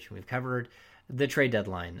situation. We've covered the trade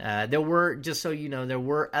deadline. There were, just so you know, there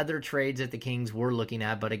were other trades that the Kings were looking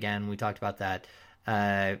at, but again, we talked about that.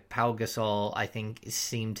 Pau Gasol, I think,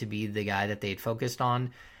 seemed to be the guy that they had focused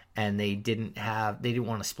on, and they didn't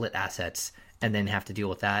want to split assets and then have to deal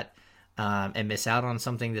with that and miss out on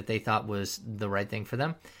something that they thought was the right thing for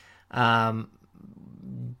them. Vlade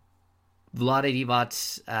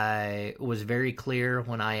Divac was very clear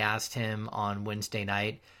when I asked him on Wednesday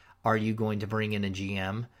night, are you going to bring in a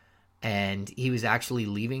GM? And he was actually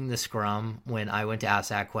leaving the scrum when I went to ask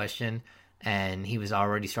that question, and he was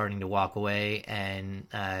already starting to walk away, and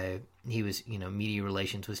he was, media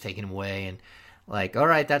relations was taking him away, and like, all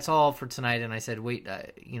right, that's all for tonight. And I said, wait,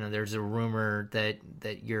 there's a rumor that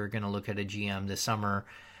you're going to look at a GM this summer.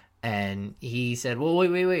 And he said, well,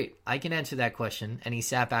 wait, I can answer that question. And he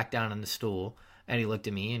sat back down on the stool, and he looked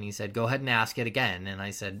at me, and he said, go ahead and ask it again. And I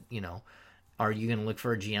said, are you going to look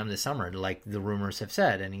for a GM this summer, like the rumors have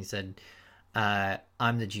said? And he said,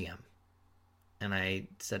 I'm the GM. And I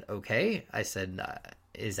said, okay. I said,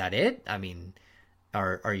 is that it? I mean,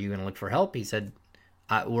 are you going to look for help? He said,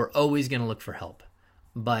 we're always going to look for help,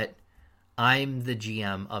 but I'm the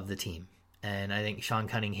GM of the team. And I think Sean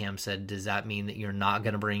Cunningham said, does that mean that you're not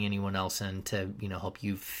going to bring anyone else in to, help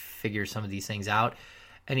you figure some of these things out?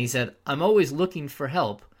 And he said, I'm always looking for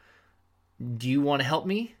help. Do you want to help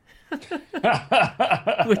me? Which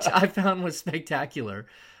I found was spectacular.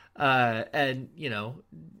 And,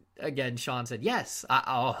 again, Sean said, yes,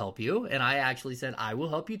 I'll help you. And I actually said, I will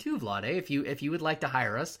help you too, Vlade. If you would like to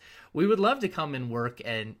hire us, we would love to come and work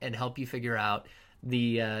and help you figure out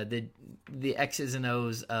the X's and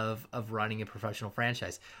O's of running a professional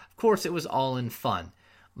franchise. Of course, it was all in fun,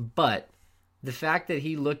 but the fact that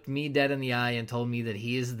he looked me dead in the eye and told me that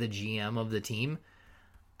he is the GM of the team,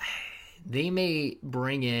 they may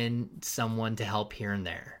bring in someone to help here and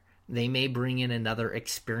there. They may bring in another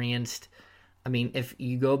experienced. I mean, if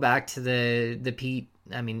you go back to the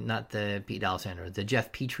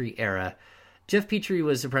Jeff Petrie era, Jeff Petrie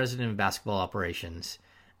was the president of basketball operations,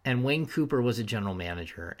 and Wayne Cooper was a general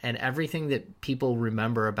manager. And everything that people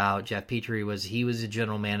remember about Jeff Petrie was he was a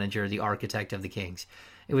general manager, the architect of the Kings.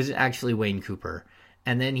 It was actually Wayne Cooper.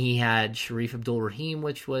 And then he had Sharif Abdul-Rahim,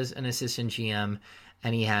 which was an assistant GM,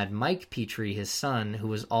 and he had Mike Petrie, his son, who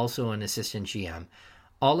was also an assistant GM.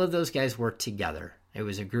 All of those guys worked together. It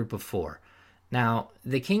was a group of 4. Now,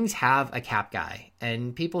 the Kings have a cap guy,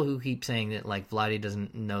 and people who keep saying that, like, Vlade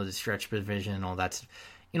doesn't know the stretch provision and all that stuff,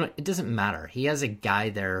 it doesn't matter. He has a guy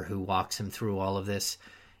there who walks him through all of this.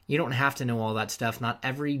 You don't have to know all that stuff. Not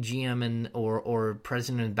every GM or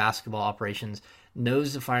president of basketball operations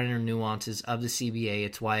knows the finer nuances of the CBA.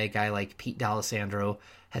 It's why a guy like Pete D'Alessandro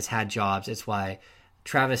has had jobs. It's why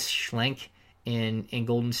Travis Schlenk in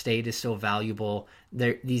Golden State is so valuable.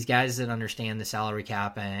 These guys that understand the salary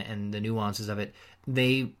cap and the nuances of it,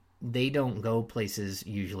 they don't go places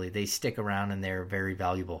usually. They stick around, and they're very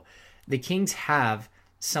valuable. The Kings have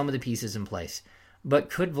some of the pieces in place,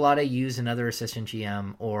 but could Vlade use another assistant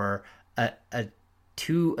GM or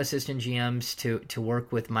two assistant GMs to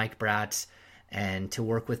work with Mike Bratz and to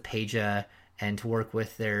work with Peja and to work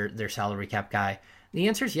with their salary cap guy? The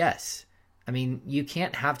answer is yes. I mean, you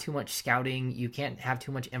can't have too much scouting. You can't have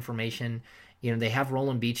too much information. They have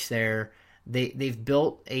Roland Beach there. They've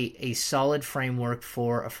built a solid framework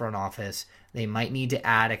for a front office. They might need to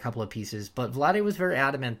add a couple of pieces, but Vlade was very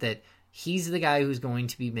adamant that he's the guy who's going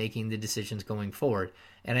to be making the decisions going forward.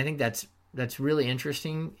 And I think that's really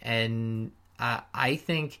interesting. And I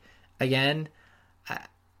think, again,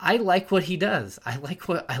 I like what he does. I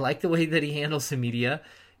like the way that he handles the media.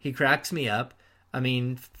 He cracks me up. I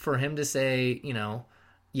mean, for him to say,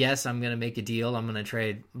 yes, I'm going to make a deal. I'm going to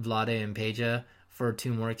trade Vlade and Peja for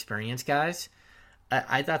 2 more experienced guys.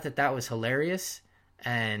 I thought that was hilarious.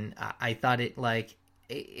 And I thought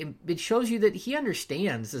it shows you that he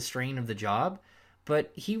understands the strain of the job,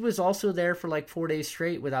 but he was also there for like 4 days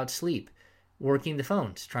straight without sleep, working the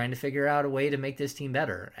phones, trying to figure out a way to make this team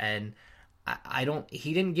better. And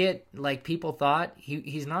he didn't get, like people thought,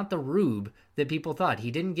 he's not the rube that people thought.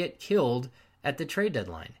 He didn't get killed at the trade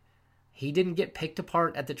deadline. He didn't get picked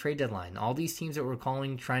apart at the trade deadline. All these teams that were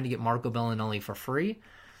trying to get Marco Bellinelli for free,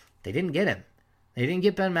 they didn't get him. They didn't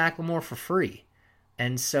get Ben McLemore for free.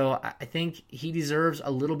 And so I think he deserves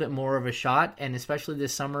a little bit more of a shot, and especially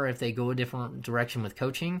this summer, if they go a different direction with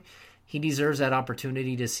coaching, he deserves that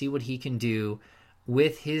opportunity to see what he can do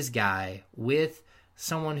with his guy, with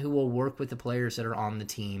someone who will work with the players that are on the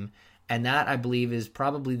team. And that, I believe, is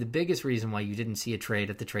probably the biggest reason why you didn't see a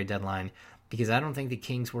trade at the trade deadline, because I don't think the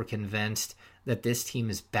Kings were convinced that this team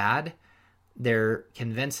is bad. They're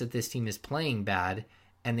convinced that this team is playing bad,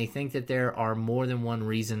 and they think that there are more than one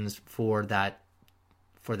reasons for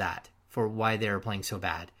why they're playing so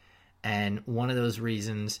bad. And one of those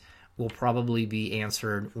reasons will probably be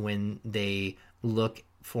answered when they look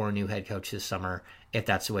for a new head coach this summer, if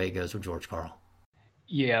that's the way it goes with George Karl.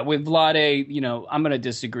 Yeah, with Vlade, I'm going to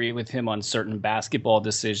disagree with him on certain basketball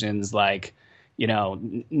decisions, like,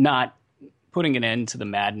 not putting an end to the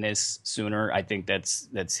madness sooner. I think that's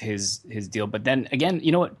his deal. But then again,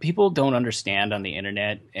 what people don't understand on the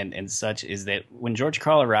internet and such is that when George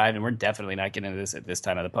Karl arrived, and we're definitely not getting into this at this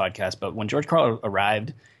time of the podcast, but when George Karl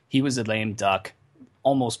arrived, he was a lame duck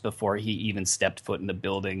almost before he even stepped foot in the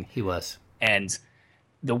building. He was. And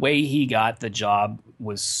the way he got the job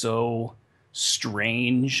was so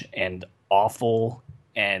strange and awful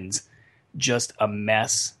and just a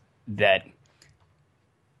mess that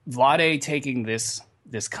Vlade taking this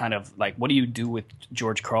kind of like, what do you do with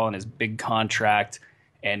George Karl and his big contract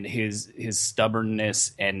and his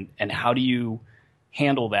stubbornness and how do you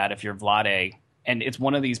handle that if you're Vlade? And it's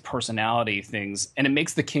one of these personality things, and it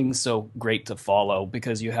makes the Kings so great to follow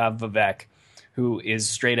because you have Vivek, who is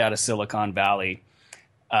straight out of Silicon Valley,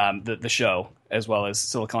 the show, as well as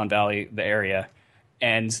Silicon Valley, the area.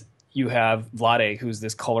 And you have Vlade, who's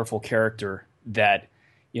this colorful character that,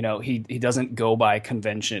 he doesn't go by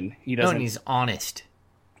convention. He doesn't. No, and he's honest.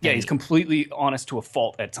 Yeah, he's completely honest to a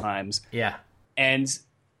fault at times. Yeah. And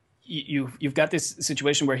you've got this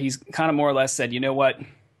situation where he's kind of more or less said, you know what?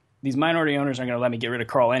 These minority owners aren't going to let me get rid of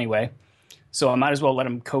Karl anyway. So I might as well let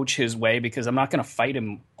him coach his way because I'm not going to fight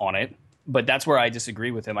him on it. But that's where I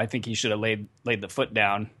disagree with him. I think he should have laid the foot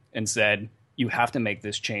down and said, you have to make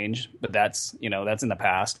this change. But that's in the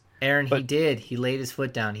past. Aaron, he did. He laid his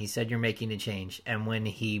foot down. He said, you're making a change. And when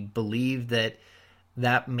he believed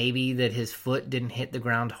that maybe that his foot didn't hit the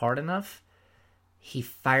ground hard enough, he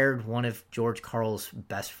fired one of George Karl's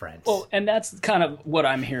best friends. Well, and that's kind of what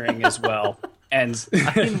I'm hearing as well. And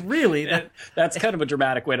I mean, really, that's kind of a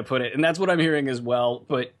dramatic way to put it. And that's what I'm hearing as well.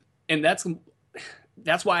 And that's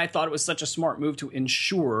why I thought it was such a smart move to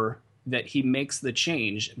ensure that he makes the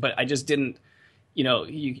change. But I just didn't,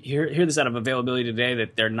 you hear this out of availability today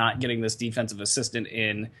that they're not getting this defensive assistant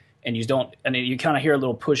in, and you kind of hear a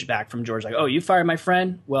little pushback from George, like, oh, you fired my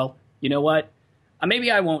friend? Well, you know what? Maybe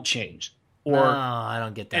I won't change. Or no, I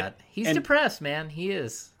don't get that. He's depressed, man. He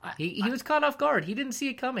is. He was caught off guard. He didn't see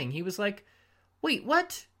it coming. He was like, wait,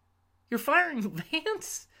 what? You're firing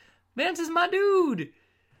Vance? Vance is my dude.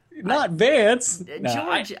 Not Vance.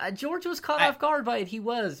 George was caught off guard by it. He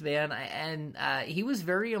was, man. And he was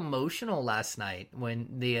very emotional last night when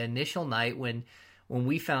the initial night when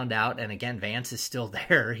we found out, and again, Vance is still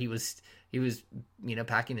there. He was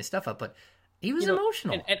packing his stuff up, but he was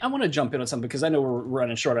emotional. And I want to jump in on something because I know we're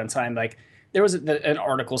running short on time. Like there was an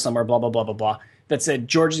article somewhere, blah, blah, blah, blah, blah, that said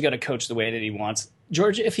George is going to coach the way that he wants.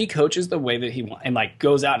 George, if he coaches the way that he wants and like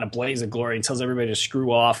goes out in a blaze of glory and tells everybody to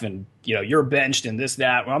screw off and, you're benched and this,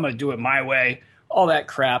 that, well, I'm going to do it my way, all that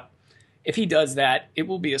crap. If he does that, it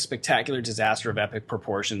will be a spectacular disaster of epic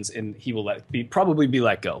proportions, and he will probably be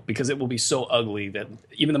let go because it will be so ugly that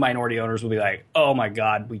even the minority owners will be like, "Oh my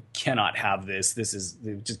God, we cannot have this. This is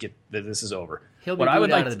over." He'll be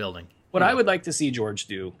booed out of the building. What I would like to see George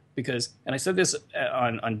do, because, and I said this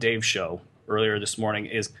on Dave's show earlier this morning,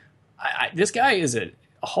 is this guy is a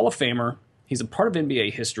Hall of Famer. He's a part of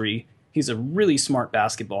NBA history. He's a really smart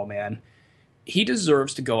basketball man. He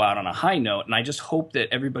deserves to go out on a high note, and I just hope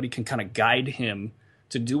that everybody can kind of guide him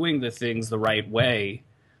to doing the things the right way,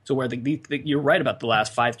 to where you're right about the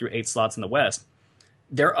last 5 through 8 slots in the West.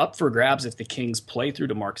 They're up for grabs if the Kings play through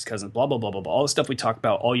DeMarcus Cousins, blah, blah, blah, blah, blah, all the stuff we talk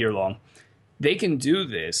about all year long. They can do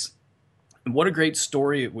this, and what a great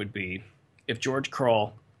story it would be if George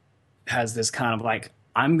Karl has this kind of like,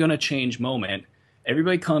 I'm going to change moment.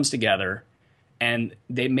 Everybody comes together, and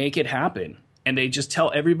they make it happen. And they just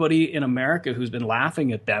tell everybody in America who's been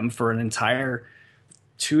laughing at them for an entire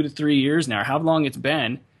 2 to 3 years now, how long it's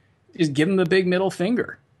been, is give them the big middle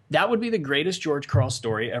finger. That would be the greatest George Karl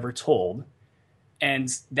story ever told. And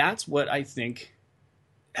that's what I think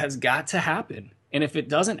has got to happen. And if it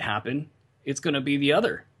doesn't happen, it's going to be the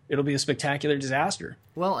other. It'll be a spectacular disaster.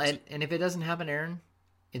 Well, and if it doesn't happen, Aaron,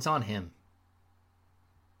 it's on him.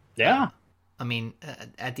 Yeah. I mean,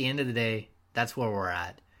 at the end of the day, that's where we're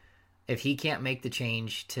at. If he can't make the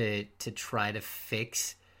change to try to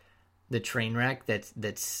fix the train wreck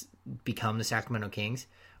that's become the Sacramento Kings,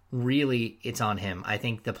 really it's on him. I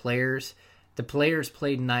think the players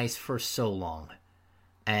played nice for so long.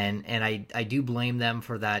 And I do blame them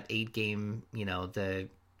for that 8-game,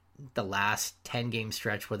 the last 10-game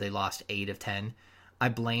stretch where they lost 8 of 10. I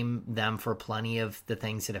blame them for plenty of the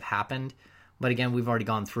things that have happened. But again, we've already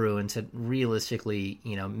gone through and said realistically,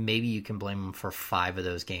 maybe you can blame them for 5 of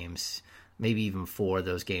those games, maybe even 4 of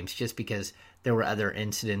those games, just because there were other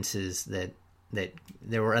incidences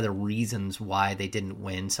there were other reasons why they didn't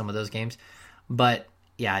win some of those games. But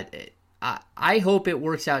yeah, I hope it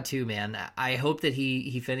works out too, man. I hope that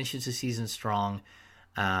he finishes the season strong.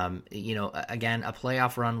 Again, a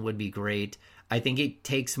playoff run would be great. I think it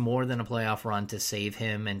takes more than a playoff run to save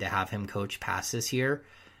him and to have him coach past this year.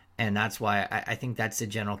 And that's why I think that's the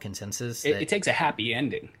general consensus. It takes a happy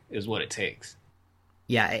ending is what it takes.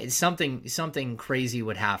 Yeah, it's something crazy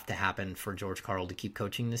would have to happen for George Karl to keep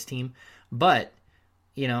coaching this team. But,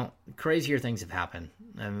 crazier things have happened.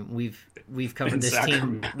 I mean, we've covered this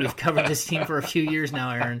team. We've covered this team for a few years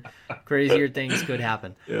now, Aaron. Crazier things could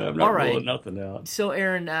happen. Yeah, I'm not ruling nothing out. So,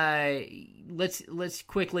 Aaron, let's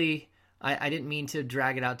quickly. I didn't mean to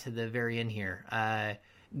drag it out to the very end here.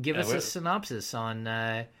 Give us a synopsis on.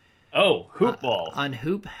 Hoop ball on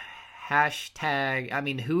Hoop hashtag. I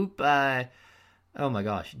mean Hoop. Oh my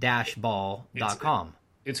gosh, -ball.com.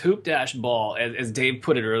 It's Hoop-Ball. As Dave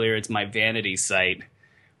put it earlier, it's my vanity site,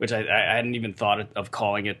 which I hadn't even thought of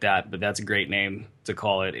calling it that, but that's a great name to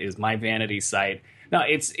call it, is my vanity site. Now,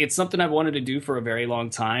 it's something I've wanted to do for a very long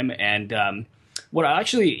time, and what I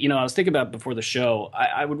actually, I was thinking about before the show,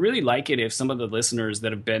 I would really like it if some of the listeners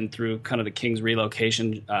that have been through kind of the Kings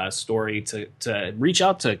relocation story to reach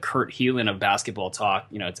out to Kurt Heelan of Basketball Talk,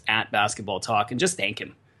 it's at Basketball Talk, and just thank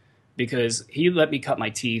him. Because he let me cut my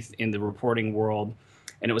teeth in the reporting world,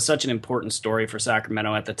 and it was such an important story for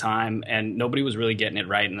Sacramento at the time, and nobody was really getting it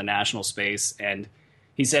right in the national space. And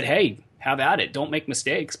he said, hey, have at it. Don't make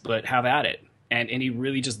mistakes, but have at it. And he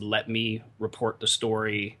really just let me report the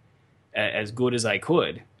story as good as I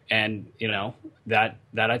could. And, that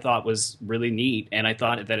I thought was really neat, and I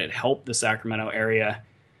thought that it helped the Sacramento area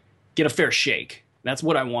get a fair shake. That's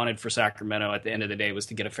what I wanted for Sacramento at the end of the day, was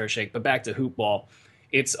to get a fair shake. But back to Hoop Ball.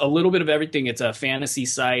 It's a little bit of everything. It's a fantasy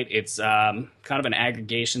site. It's kind of an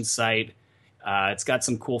aggregation site. It's got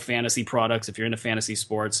some cool fantasy products. If you're into fantasy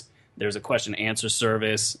sports, there's a question and answer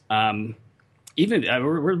service. We're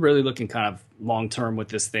really looking kind of long term with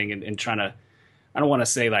this thing and trying to. I don't want to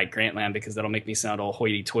say like Grantland, because that'll make me sound all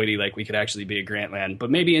hoity-toity, like we could actually be a Grantland.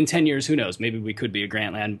 But maybe in 10 years, who knows? Maybe we could be a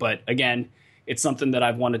Grantland. But again, it's something that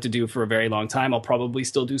I've wanted to do for a very long time. I'll probably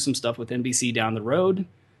still do some stuff with NBC down the road.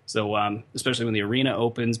 So especially when the arena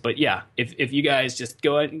opens. But yeah, if you guys just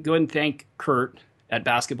go ahead and thank Kurt at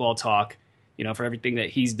Basketball Talk, for everything that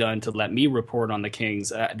he's done to let me report on the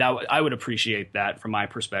Kings, I would appreciate that from my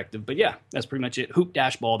perspective. But yeah, that's pretty much it.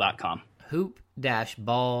 Hoop-ball.com.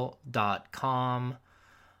 Hoop-ball.com.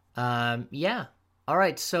 Yeah. All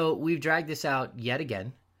right. So we've dragged this out yet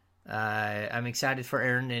again. I'm excited for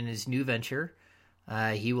Aaron and his new venture.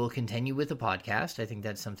 He will continue with the podcast. I think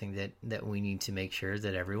that's something that we need to make sure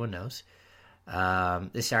that everyone knows.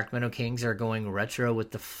 The Sacramento Kings are going retro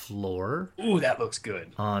with the floor. Ooh, that looks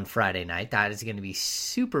good. On Friday night. That is going to be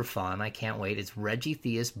super fun. I can't wait. It's Reggie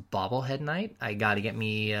Theus bobblehead night. I got to get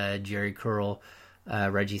me Jerry Curl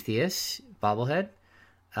Reggie Theus bobblehead,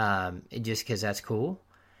 just because that's cool.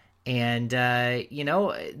 And,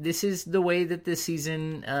 this is the way that this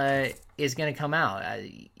season is going to come out.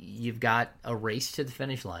 You've got a race to the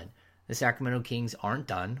finish line. The Sacramento Kings aren't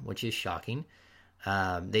done, which is shocking.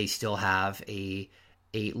 They still have a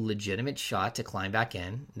legitimate shot to climb back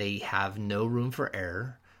in. They have no room for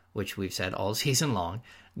error, which we've said all season long.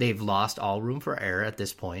 They've lost all room for error at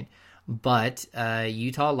this point. But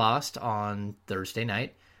Utah lost on Thursday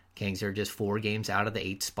night. Kings are just 4 games out of the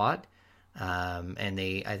 8th spot. And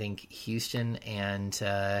I think Houston and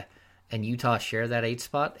Utah share that 8th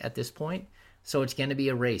spot at this point. So it's going to be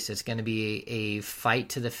a race. It's going to be a fight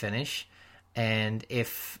to the finish. And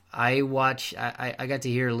if I watch, I got to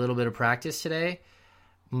hear a little bit of practice today.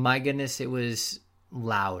 My goodness, it was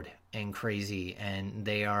loud and crazy, and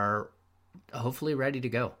they are hopefully ready to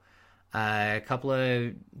go. A couple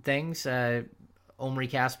of things. Omri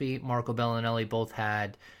Caspi, Marco Bellinelli both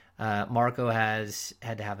had. Marco had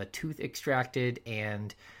to have a tooth extracted,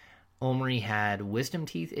 and Omri had wisdom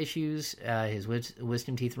teeth issues, his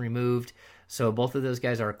wisdom teeth removed. So both of those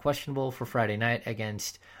guys are questionable for Friday night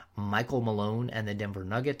against Michael Malone and the Denver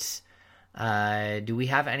Nuggets. Do we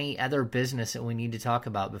have any other business that we need to talk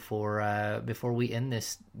about before we end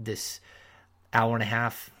this hour and a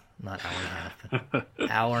half? Not hour and a half, but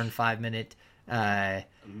hour and 5 minute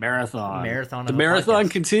marathon. The marathon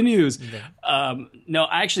continues. No,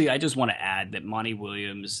 actually, I just want to add that Monty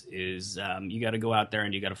Williams is. You got to go out there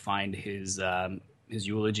and you got to find his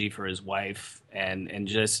eulogy for his wife and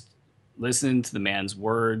just listen to the man's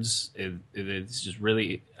words. It's just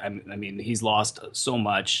really. I mean, he's lost so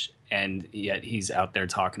much, and yet he's out there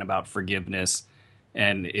talking about forgiveness,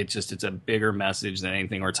 and it's a bigger message than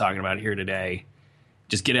anything we're talking about here today.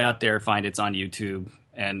 Just get out there, find it's on YouTube,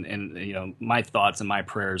 And you know, my thoughts and my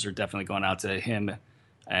prayers are definitely going out to him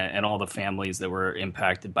and all the families that were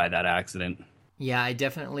impacted by that accident. Yeah, I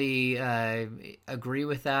definitely agree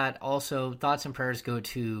with that. Also, thoughts and prayers go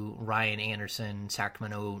to Ryan Anderson,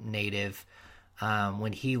 Sacramento native,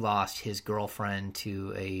 when he lost his girlfriend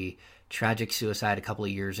to a tragic suicide a couple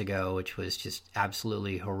of years ago, which was just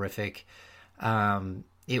absolutely horrific.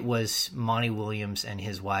 It was Monty Williams and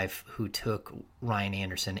his wife who took Ryan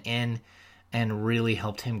Anderson in and really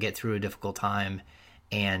helped him get through a difficult time.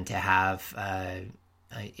 And to have,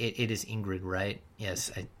 it is Ingrid, right?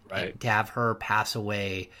 Yes. Right. To have her pass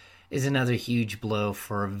away is another huge blow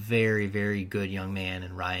for a very, very good young man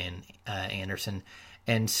in Ryan Anderson.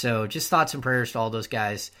 And so just thoughts and prayers to all those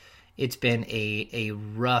guys. It's been a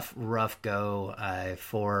rough go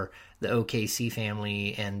for the OKC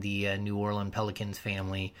family and the New Orleans Pelicans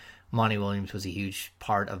family. Monty Williams was a huge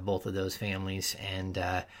part of both of those families, and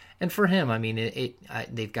for him, I mean,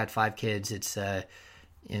 they've got 5 kids.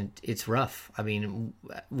 It's rough. I mean,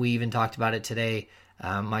 we even talked about it today.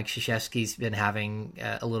 Mike Krzyzewski's been having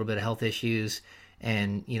a little bit of health issues,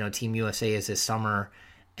 and you know, Team USA is this summer,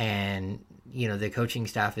 and you know, the coaching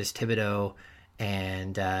staff is Thibodeau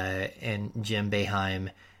and Jim Boeheim,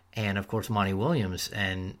 and of course Monty Williams.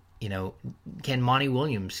 And you know, can Monty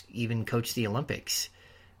Williams even coach the Olympics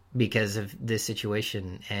because of this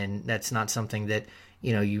situation? And that's not something that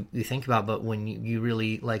you know you think about, but when you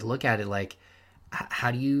really like look at it, like how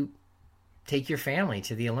do you take your family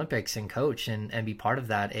to the Olympics and coach and be part of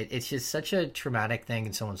that? It's just such a traumatic thing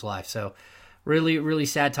in someone's life. So really, really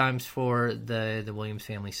sad times for the Williams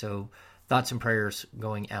family. So thoughts and prayers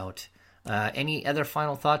going out. Any other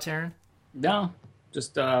final thoughts, Aaron? No,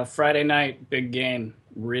 just Friday night, big game.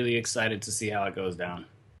 Really excited to see how it goes down.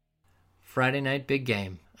 Friday night, big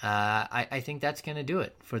game. I think that's going to do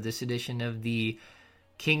it for this edition of the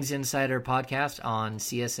Kings Insider podcast on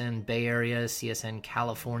CSN Bay Area, CSN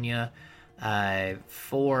California.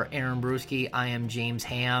 For Aaron Bruski, I am James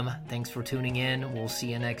Ham. Thanks for tuning in. We'll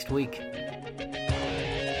see you next week.